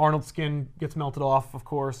Arnold skin gets melted off, of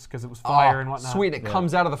course, because it was fire and whatnot. Sweet, it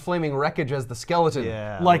comes out of the flaming wreckage as the skeleton.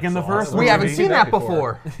 Yeah. Like in that's the first awesome. We haven't Movie. seen that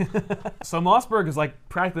before. So Mossberg is like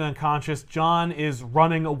practically unconscious. John is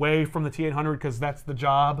running away from the T-800 because that's the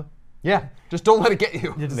job. Yeah, just don't let it get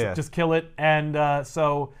you. You just, Yeah. just kill it. And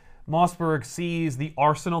so Mossberg sees the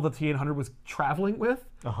arsenal that the T-800 was traveling with.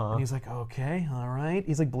 And he's like, okay, all right.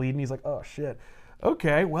 He's like bleeding. He's like, oh shit.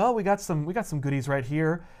 Okay, well, we got some goodies right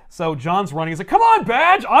here. So John's running. He's like, come on,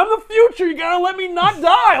 Badge, I'm the future. You gotta let me not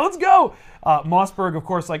die. Let's go. Mossberg, of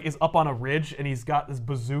course, like is up on a ridge and he's got this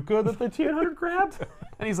bazooka that the T-800 grabbed.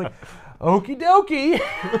 And he's like, okie dokie.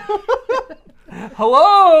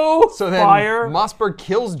 Hello, So then fire. Mossberg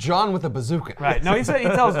kills John with a bazooka. Right. No, he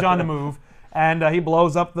tells John to move, and he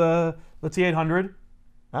blows up the T-800.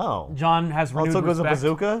 Oh. John has renewed Also goes a respect.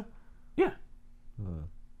 bazooka? Yeah.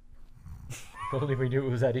 If only we knew it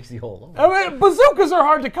was that easy all along. I mean, bazookas are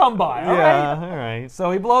hard to come by. All right. all right. So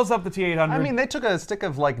he blows up the T-800. I mean, they took a stick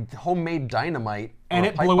of like homemade dynamite And or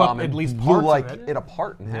a it pipe blew up bomb at and least blew parts of like it.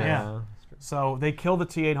 apart. yeah. So they kill the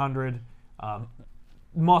T-800.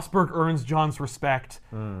 Mossberg earns John's respect.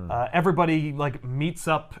 Everybody like meets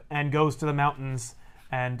up and goes to the mountains,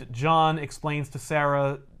 and John explains to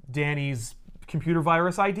Sarah Danny's computer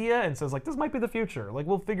virus idea and says like, this might be the future. Like,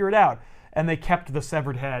 we'll figure it out. And they kept the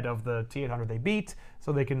severed head of the T-800 they beat,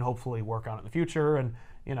 so they can hopefully work on it in the future. And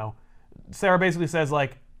you know, Sarah basically says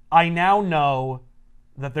like, I now know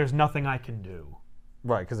that there's nothing I can do.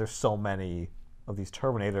 Right, because there's so many of these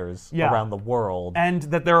Terminators Yeah. around the world. And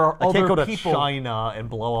that there are I other can't go to people. China and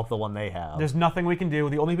blow up the one they have. There's nothing we can do.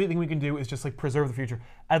 The only thing we can do is just like preserve the future.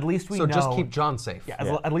 At least we So know. just keep John safe. Yeah,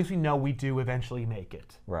 Yeah. at least we know we do eventually make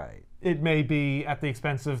it. Right. It may be at the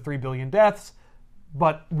expense of 3 billion deaths,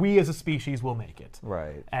 but we as a species will make it.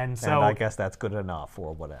 Right. And so, I guess that's good enough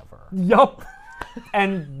or whatever. yup.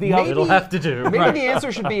 And the Maybe- It'll have to do. Maybe the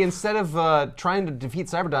answer should be, instead of trying to defeat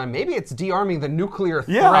Cyberdyne, maybe it's de-arming the nuclear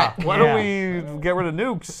Yeah. threat. Why don't we get rid of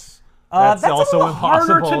nukes? that's also a little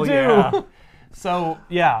harder impossible. to do. Yeah. So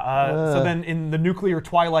so then in the Nuclear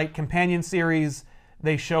Twilight companion series,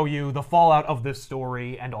 they show you the fallout of this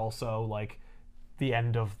story and also like the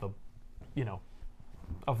end of the, you know,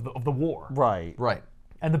 of the war Right. Right.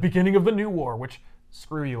 and the beginning of the new war. Which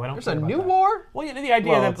screw you, I don't. There's care a about new that. war? Well, you know, the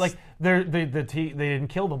idea Well, that like they didn't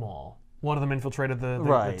kill them all. One of them infiltrated the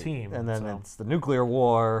Right. team, And then so. it's the nuclear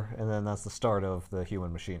war, and then that's the start of the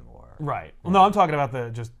human machine war. Right. Well, no, I'm talking about the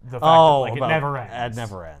fact that like it about- never ends. It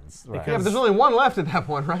never ends. Right. Yeah, but there's only one left at that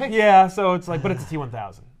point, right? Yeah, so it's like, but it's a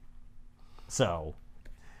T-1000. So,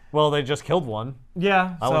 well, they just killed one.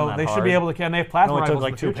 Yeah, That so wasn't that they should hard. be able to. And they have plasma It only took, rifles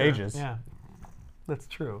in like, the 2 future. pages. Yeah, that's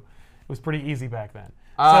true. It was pretty easy back then.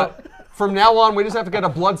 From now on, we just have to get a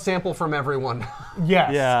blood sample from everyone.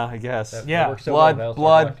 Yes. Yeah, I guess. Yeah. Works so well, now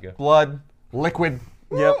blood, it's blood, liquid.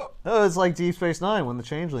 Yep. Oh, it's like Deep Space Nine when the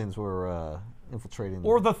changelings were infiltrating.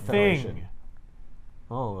 Or the Federation. Thing.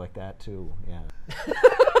 Oh, like that too. Yeah.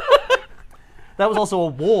 That was also a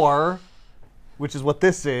war, which is what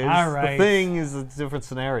this is. All right. The Thing is a different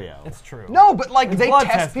scenario. It's true. No, but like It's they blood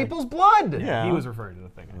test testing. people's blood. Yeah. He was referring to the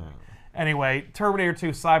Thing. Anyway, Terminator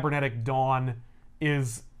 2 Cybernetic Dawn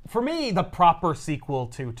is, for me, the proper sequel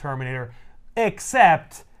to Terminator,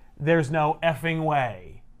 except there's no effing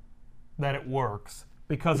way that it works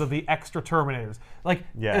because of the extra Terminators. Like,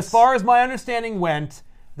 Yes. as far as my understanding went,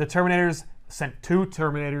 the Terminators sent 2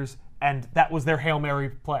 Terminators, and that was their Hail Mary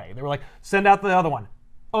play. They were like, send out the other one.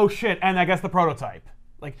 oh shit, and I guess the prototype.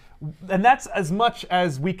 Like, and that's as much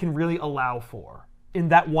as we can really allow for in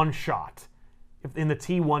that one shot. In the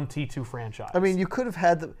T1, T2 franchise. I mean, you could have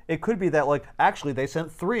had it could be that, like, actually they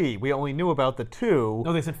sent 3. We only knew about the 2.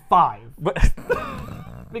 No, they said 5. But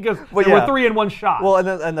Because there were 3 in one shot. Well,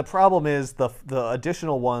 and the problem is the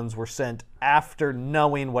additional ones were sent after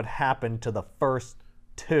knowing what happened to the first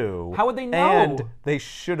 2. How would they know? And they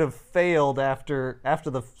should have failed after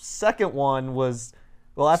the second one was,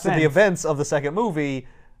 well, after the events of the second movie,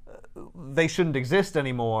 they shouldn't exist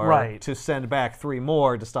anymore. Right. To send back 3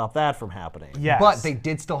 more to stop that from happening. Yes. But they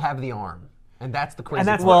did still have the arm, and that's the crazy. And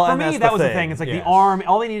that's part. for and me. that's That the was the thing. thing. It's like the Yes. arm.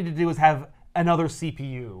 All they needed to do was have another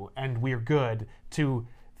CPU, and we're good to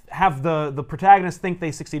have the protagonist think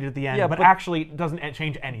they succeeded at the end, Yeah, but but- actually it doesn't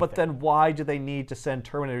change anything. But then why do they need to send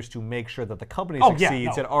Terminators to make sure that the company Oh, yeah,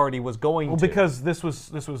 succeeds? no. It already was going to. because this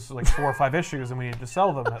was like 4 or 5 issues, and we needed to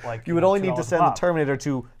sell them at like You would only need to $2 send a the pop. Terminator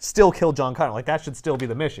to still kill John Connor. Like, that should still be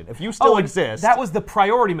the mission. If you still and exist. That was the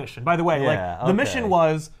priority mission, by the way. Yeah, Like the mission okay.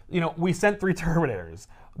 was, we sent 3 Terminators.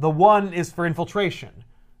 The one is for infiltration,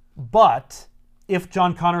 but if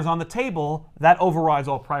John Connor's on the table, that overrides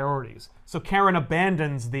all priorities. So Karen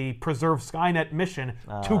abandons the preserve Skynet mission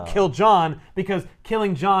to kill John because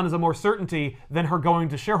killing John is a more certainty than her going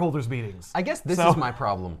to shareholders meetings. I guess this So- is my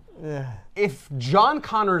problem. If John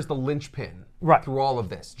Connor is the linchpin Right. through all of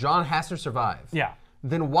this, John has to survive. Yeah.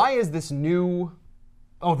 Then why is this new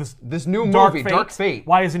This new Dark movie, Fate. Dark Fate?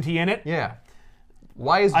 Why isn't he in it? Yeah.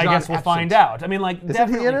 Why is John I guess we'll absent? find out. I mean, like, Isn't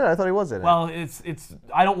definitely. he in it? I thought he was in it. Well, it's.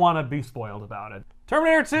 I don't want to be spoiled about it.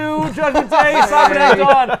 Terminator 2, Judgment Day, Cybernetic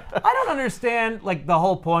Dawn. I don't understand like the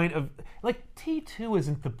whole point of like T2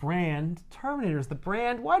 isn't the brand. Terminator's the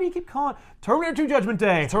brand. Why do you keep calling Terminator 2 Judgment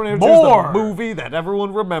Day? Terminator 2 More is the movie that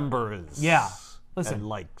everyone remembers. Yeah. Listen, and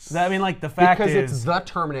likes. I mean, like the fact Because is it's the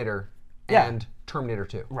Terminator Yeah. and Terminator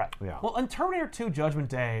 2. right. Yeah. Well, and Terminator 2 Judgment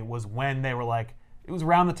Day was when they were like, it was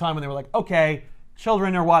around the time when they were like, okay,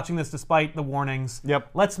 children are watching this despite the warnings. Yep.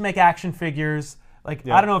 Let's make action figures. Like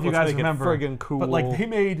Yep. I don't know if you Let's guys make it remember, friggin' but like cool.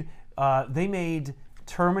 they made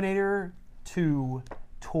Terminator 2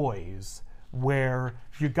 toys where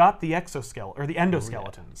you got the exoskeleton or the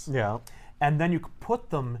endoskeletons. Yeah. And then you could put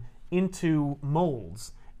them into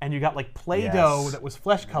molds, and you got like Play-Doh Yes. that was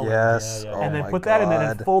flesh colored. Yes. Yeah, yeah. Oh And then my put that in there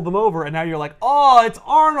and God. fold them over, and now you're like, oh, it's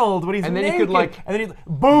Arnold when he's And then you naked. could, like- and then he's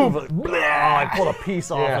boom. Oh, I pulled a piece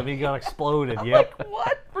off Yeah. him. He got exploded. Yep. Like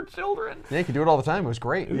what for children? Yeah, you could do it all the time. It was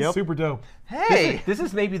great. It's super dope. Hey! This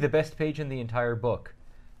is maybe the best page in the entire book.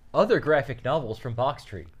 Other graphic novels from Box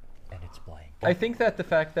Tree, and it's blank. I think that the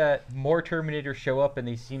fact that more Terminators show up and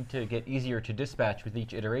they seem to get easier to dispatch with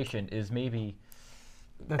each iteration is maybe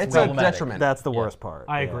That's It's weird. a problematic. detriment. That's the Yeah. worst part.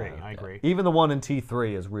 I Yeah. agree. I agree. Even the one in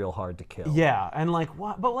T3 is real hard to kill. Yeah, and like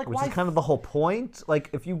what? But like Which why? is kind of the whole point.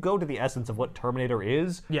 Like, if you go to the essence of what Terminator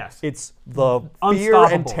is, Yes. it's the fear and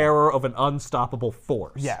Unstoppable. terror of an unstoppable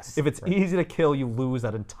force. Yes. If it's easy to kill, you lose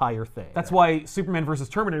that entire thing. That's why Superman versus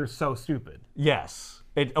Terminator is so stupid. Yes.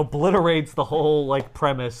 It obliterates the whole, like,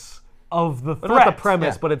 premise. Of the threat. Not the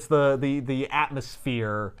premise, Yeah. but it's the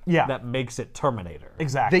atmosphere Yeah. that makes it Terminator.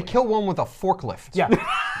 Exactly. They kill one with a forklift. Yeah,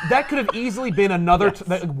 that could have easily been another.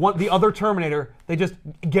 The other Terminator. They just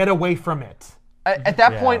get away from it. At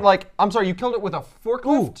that point, Yeah. like, I'm sorry, you killed it with a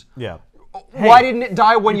forklift? Yeah. Why didn't it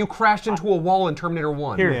die when you crashed into a wall in Terminator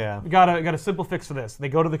 1? Here, Yeah. we got a simple fix for this. They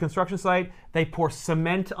go to the construction site. They pour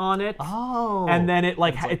cement on it. Oh. And then it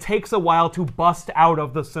it takes a while to bust out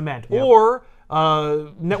of the cement. Or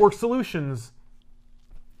Network Solutions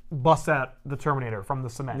busts out the Terminator from the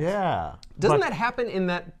cement. Yeah. Doesn't But- that happen in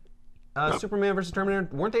that Superman versus Terminator?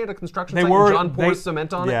 Weren't they at a construction They site were- and John pours they-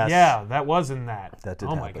 cement on Yes. it? Yeah, that was in that. That did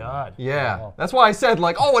Oh my happen. god. Yeah. That's why I said,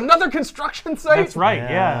 like, oh, another construction site? That's right.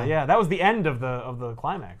 Yeah. Yeah. That was the end of the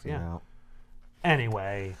climax. Yeah. Yeah.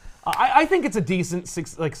 Anyway, I think it's a decent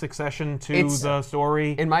succession to It's- the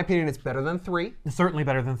story. In my opinion, it's better than 3. It's certainly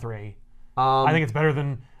better than 3. I think it's better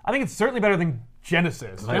than. I think it's certainly better than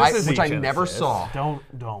Genesis. Genesis, which I Genesis. never saw.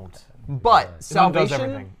 don't. But It does Salvation,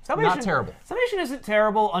 everything. not terrible. Salvation isn't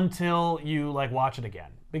terrible until you watch it again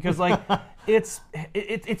because it's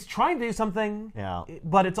trying to do something. Yeah.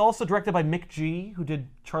 But it's also directed by Mick G, who did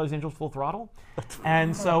Charlie's Angels Full Throttle,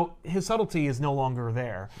 and so his subtlety is no longer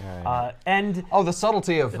there. And Oh, the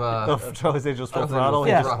subtlety of... Of Charlie's Angels Full Charlie's Throttle, Angels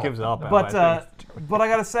he Full just Throttle. gives up. but I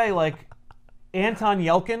gotta say, Anton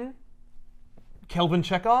Yelkin, Kelvin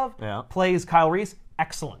Chekhov, Yeah. plays Kyle Reese.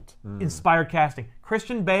 Excellent. Inspired casting.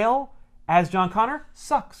 Christian Bale as John Connor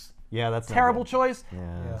sucks. Yeah, that's not Terrible good. choice.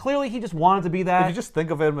 Yeah. Clearly, he just wanted to be that. If you just think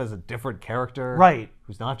of him as a different character, Right.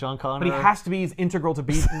 Who's not John Connor, But he has to be as integral to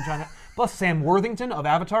be in John. Plus, Sam Worthington of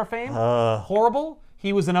Avatar fame, horrible.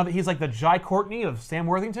 He was another. He's like the Jai Courtney of Sam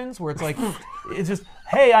Worthington's, where it's like, it's just,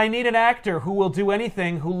 hey, I need an actor who will do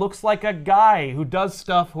anything, who looks like a guy, who does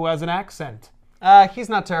stuff, who has an accent. He's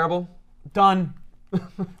not terrible. Done.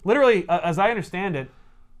 Literally, as I understand it,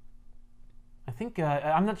 I think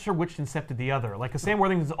I'm not sure which incepted the other. Like, Sam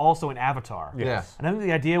Worthington's also in Avatar. Yes. And I think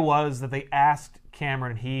the idea was that they asked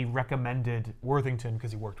Cameron, and he recommended Worthington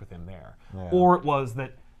because he worked with him there, or it was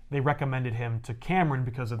that they recommended him to Cameron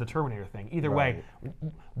because of the Terminator thing. Either way,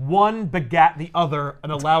 one begat the other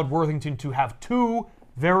and allowed Worthington to have two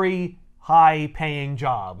very high-paying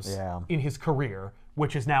jobs in his career,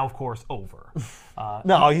 which is now, of course, over.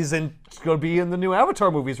 No, he's going to be in the new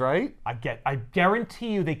Avatar movies, right? I guarantee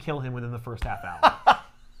you they kill him within the first half hour.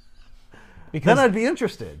 Then I'd be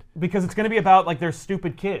interested. Because it's going to be about like their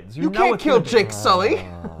stupid kids. You can't kill Jake Sully.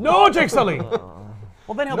 No, Jake Sully.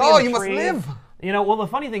 Well, then he'll be in the you must tree. live. You know, well, the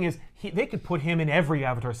funny thing is, they could put him in every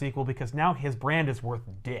Avatar sequel because now his brand is worth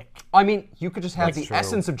dick. I mean, you could just have That's the true.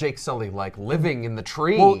 essence of Jake Sully, like living in the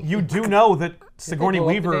tree. Well, you do know that Sigourney blow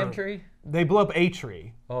up the Weaver. damn tree? They blew up a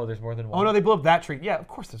tree. Oh, there's more than one. Oh no, they blew up that tree. Yeah, of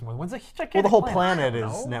course there's more than one. It's a gigantic Well, the whole planet.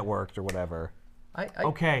 planet is networked or whatever.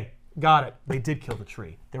 Okay, got it. They did kill the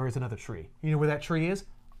tree. There is another tree. You know where that tree is?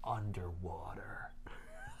 Underwater.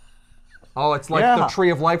 Oh, it's like the tree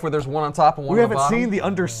of life where there's one on top and one We on the haven't bottom. seen the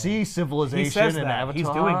undersea civilization He says in that. Avatar. He's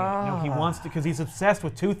doing it. You know, he wants to because he's obsessed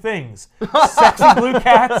with two things: sexy blue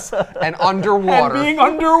cats and underwater. and being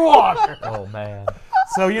underwater. Oh man.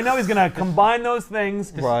 So you know he's gonna combine those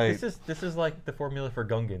things. Right. This is like the formula for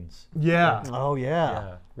Gungans. Yeah. Oh, yeah.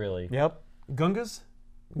 Yeah, really. Yep. Gungas?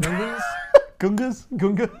 Gungas? Gungas?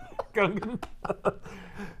 Gungan?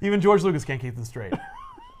 Even George Lucas can't keep them straight.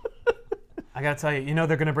 I gotta tell you, you know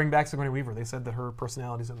they're gonna bring back Sigourney Weaver. They said that her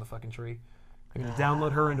personality's in the fucking tree. They're gonna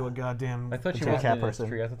download her into a goddamn. I thought she a wasn't cat in this person.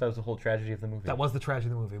 tree. I thought that was the whole tragedy of the movie. That was the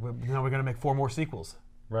tragedy of the movie. But now we're gonna make 4 more sequels.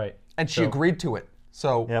 right. And she agreed to it.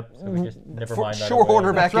 So, Yep. So we just never mind that. shoehorn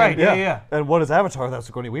her back That's right. in. Yeah. And what is Avatar? That's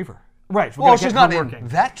Sigourney Weaver. Right. So Well, gotta she's get not her in working.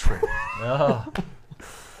 that tree. Oh.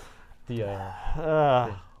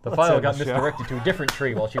 The Let's file end got the show. misdirected to a different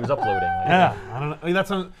tree while she was uploading. Like, Yeah. I don't know. I mean,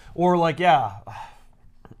 that's or like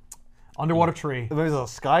underwater tree. Maybe there's a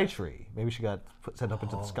sky tree. Maybe she got sent up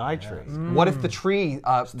into the sky tree. What if the tree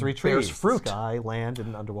 3 trees. bears fruit? Sky, land,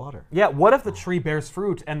 and underwater. Yeah. What if the tree bears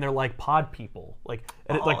fruit and they're like pod people, and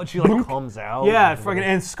it And she like comes out. Yeah, fucking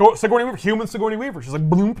and Sigourney Weaver, human Sigourney Weaver. She's like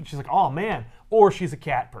bloom, and she's like, oh man. Or she's a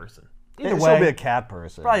cat person. Either She'll way, be a cat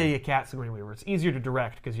person. probably a cat Sigourney Weaver. It's easier to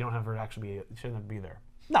direct because you don't have her actually be. She doesn't have to be there.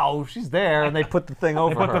 No, she's there, and they put the thing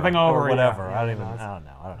over put her. the thing over or her, whatever. yeah. I don't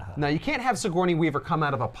know. I don't know. Now, you can't have Sigourney Weaver come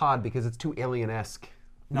out of a pod because it's too alien-esque.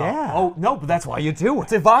 No. Yeah. Oh no, but that's Why you do it?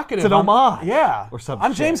 It's evocative. It's an homage. Yeah. Or some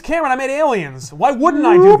I'm shit. James Cameron. I made aliens. Why wouldn't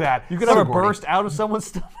I do that? You could have her Sigourney. burst out of someone's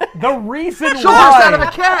stomach. The reason She why. burst out of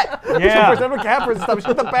a cat! Yeah. Burst out of a cat person's stomach.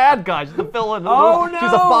 She's the bad guy. She's the villain. Oh, She's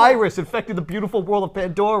a no. virus infecting the beautiful world of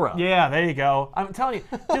Pandora. Yeah, there you go. I'm telling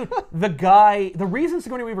you, dude, the reason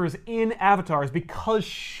Sigourney Weaver is in Avatar is because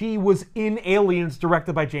she was in Aliens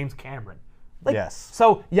directed by James Cameron. Like, Yes.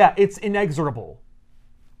 So, yeah, it's inexorable.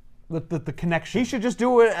 The connection. He should just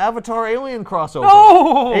do an Avatar alien crossover.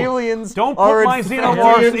 No! Aliens Don't put are my infected.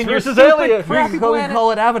 xenomorphs in your versus stupid aliens. crappy We planet.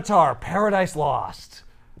 call it Avatar, Paradise Lost.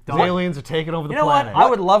 The Done. aliens are taking over the You know planet. what? I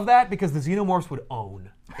would love that because the xenomorphs would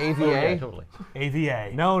own AVA? yeah, totally.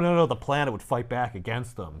 AVA. No. The planet would fight back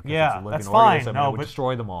against them. 'cause Yeah, it's a living that's organism, fine. and No, it would but-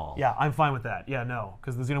 destroy them all. Yeah, I'm fine with that. Yeah, no,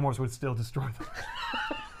 because the xenomorphs would still destroy them.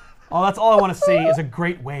 Oh, that's all I want to see is a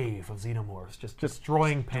great wave of xenomorphs just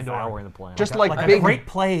destroying Pandora. Devouring the planet. Just like, Like a big, great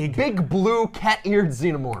plague. big blue cat-eared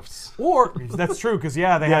xenomorphs. Or that's true because they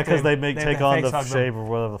have because to- they have take to on face the hug them. shape of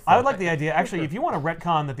whatever the fuck. I would like the idea. Actually, if you want to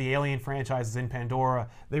retcon that the Alien franchise is in Pandora,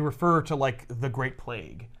 they refer to like the Great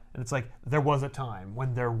Plague, and it's like there was a time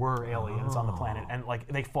when there were aliens on the planet, and like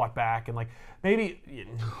they fought back, and like maybe.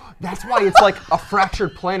 That's why it's like a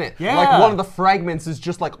fractured planet. Yeah. Like one of the fragments is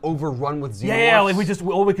just like overrun with xenomorphs. Yeah, like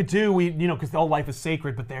all we could do, because all life is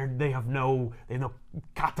sacred, but they have no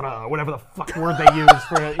katra, or whatever the fuck word they use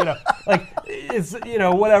for like it's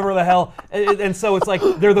whatever the hell, and so it's like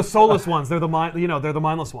they're the soulless ones, they're the they're the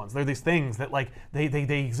mindless ones, they're these things that like they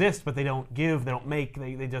exist, but they don't give, they don't make,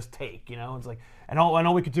 they just take, it's like, and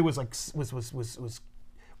all we could do was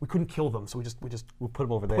we couldn't kill them, so we just We'll put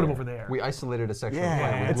them over there. put them over there. We isolated a section of the Yeah,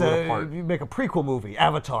 planet. We it's blew it apart. you make a prequel movie,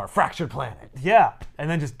 Avatar, Fractured Planet. Yeah, and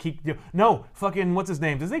then just keep. No, fucking what's his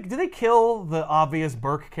name? Did they kill the obvious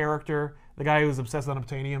Burke character The guy who's obsessed with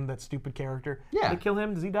unobtainium, that stupid character. Yeah. Did they kill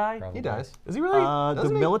him? Does he die? Probably. He dies. Does he really? The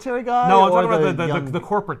Doesn't he? military guy? no, I'm or talking about young- the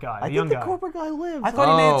corporate guy, I the young think the guy. corporate guy lives. I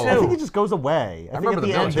thought he Oh. did I too. think he just goes away. I think remember at the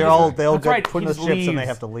the end military. they'll That's get right, put in he the just ships and they leaves.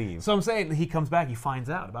 have to leave. So I'm saying he comes back, he finds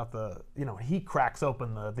out about he cracks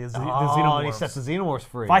open the and he xenomorphs. sets the xenomorphs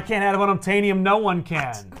free. If I can't have unobtainium, no one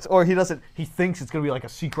can. Or he doesn't. He thinks it's gonna be like a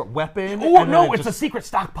secret weapon. Oh and then no, it it's a just- secret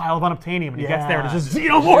stockpile of unobtainium, and he gets there and Yeah. it's just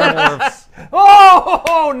xenomorphs. Xenomorphs.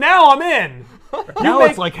 Oh, now I'm in. Now make-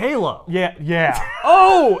 it's like Halo. Yeah.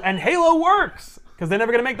 Oh, and Halo works because they're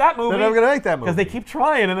never gonna make that movie. They're never gonna make that movie. because they keep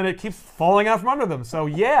trying and then it keeps falling out from under them. So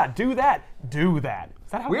yeah, do that.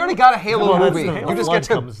 Is that how We it already works? got a Halo Well, that's movie. the- You just blood get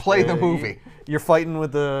to comes- play the yeah, movie. You're fighting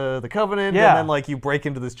with the Covenant, Yeah. and then like you break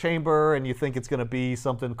into this chamber, and you think it's gonna be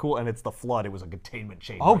something cool, and it's the Flood. It was a containment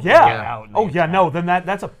chamber. Oh You yeah. get out and Oh you yeah. attack. No, then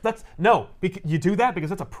that's no. You do that because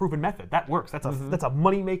that's a proven method. That works. That's a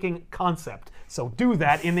money making concept. So do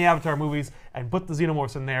that in the Avatar movies and put the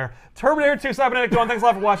xenomorphs in there. Terminator 2, Cybernetic Dawn. Thanks a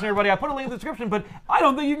lot for watching, everybody. I put a link in the description, but I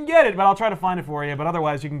don't think you can get it. But I'll try to find it for you. But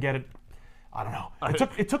otherwise, you can get it. I don't know.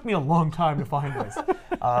 It took me a long time to find this.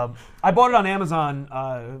 I bought it on Amazon,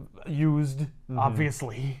 used,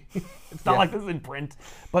 obviously. It's not like this is in print.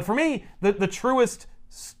 But for me, the truest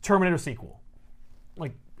Terminator sequel.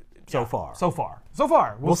 Like So far. So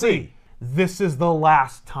far. We'll see. This is the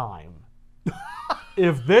last time.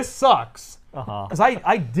 If this sucks, because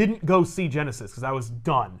I didn't go see Genesis because I was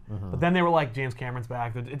done. But then they were like, James Cameron's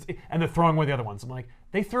back, and they're throwing away the other ones. I'm like,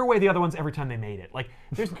 they threw away the other ones every time they made it. Like,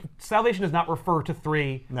 Salvation does not refer to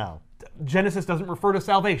 3. No. Genesis doesn't refer to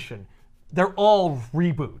Salvation. They're all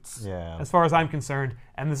reboots, Yeah. as far as I'm concerned.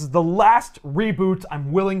 And this is the last reboot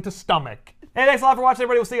I'm willing to stomach. Hey, thanks a lot for watching,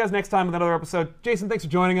 everybody. We'll see you guys next time with another episode. Jason, thanks for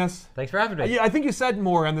joining us. Thanks for having me. I think you said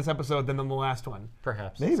more on this episode than on the last one.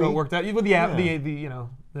 Perhaps. Maybe. So it worked out with the Yeah. the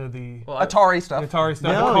Well, Atari stuff. Atari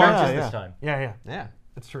stuff. Yeah, the oh, cards. yeah, just yeah. this time. Yeah, Yeah.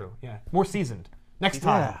 it's true. Yeah, more seasoned. Next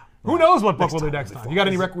time. Yeah. Who knows what book we'll do time next will be time? fun.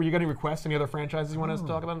 You got any requests? Any other franchises you want us to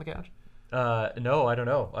talk about on the couch? No, I don't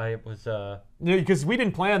know. I was. Because we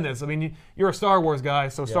didn't plan this. I mean, you're a Star Wars guy,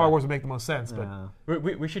 so Star Wars would make the most sense. But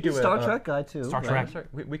We should do Star a Trek guy too. Star right? Trek.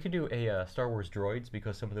 We could do a Star Wars droids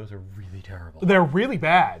because some of those are really terrible. they're really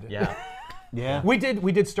bad. Yeah. Yeah. We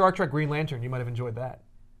did Star Trek Green Lantern. You might have enjoyed that.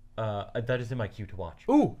 That is in my queue to watch.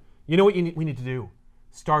 Ooh, you know what we need to do?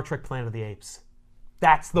 Star Trek Planet of the Apes.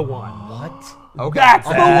 That's the one. What? Okay. That's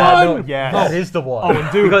the no, one. yes. That is the one. Oh,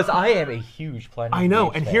 and dude- because I am a huge Planet. I of the know,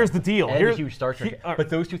 Apes and fan here's the deal. And Here's- a huge Star Trek. he- But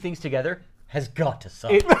those two things together has got to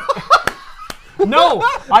suck. No,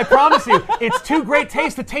 I promise you, it's two great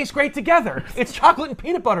tastes that taste great together. It's chocolate and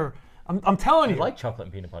peanut butter. I'm telling you. I like chocolate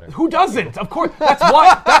and peanut butter. Who doesn't? Of course,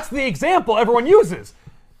 that's the example everyone uses.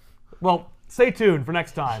 Well, stay tuned for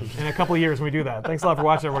next time in a couple of years when we do that. Thanks a lot for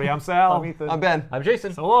watching, everybody. I'm Sal. I'm Ethan. I'm Ben. I'm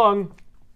Jason. So long.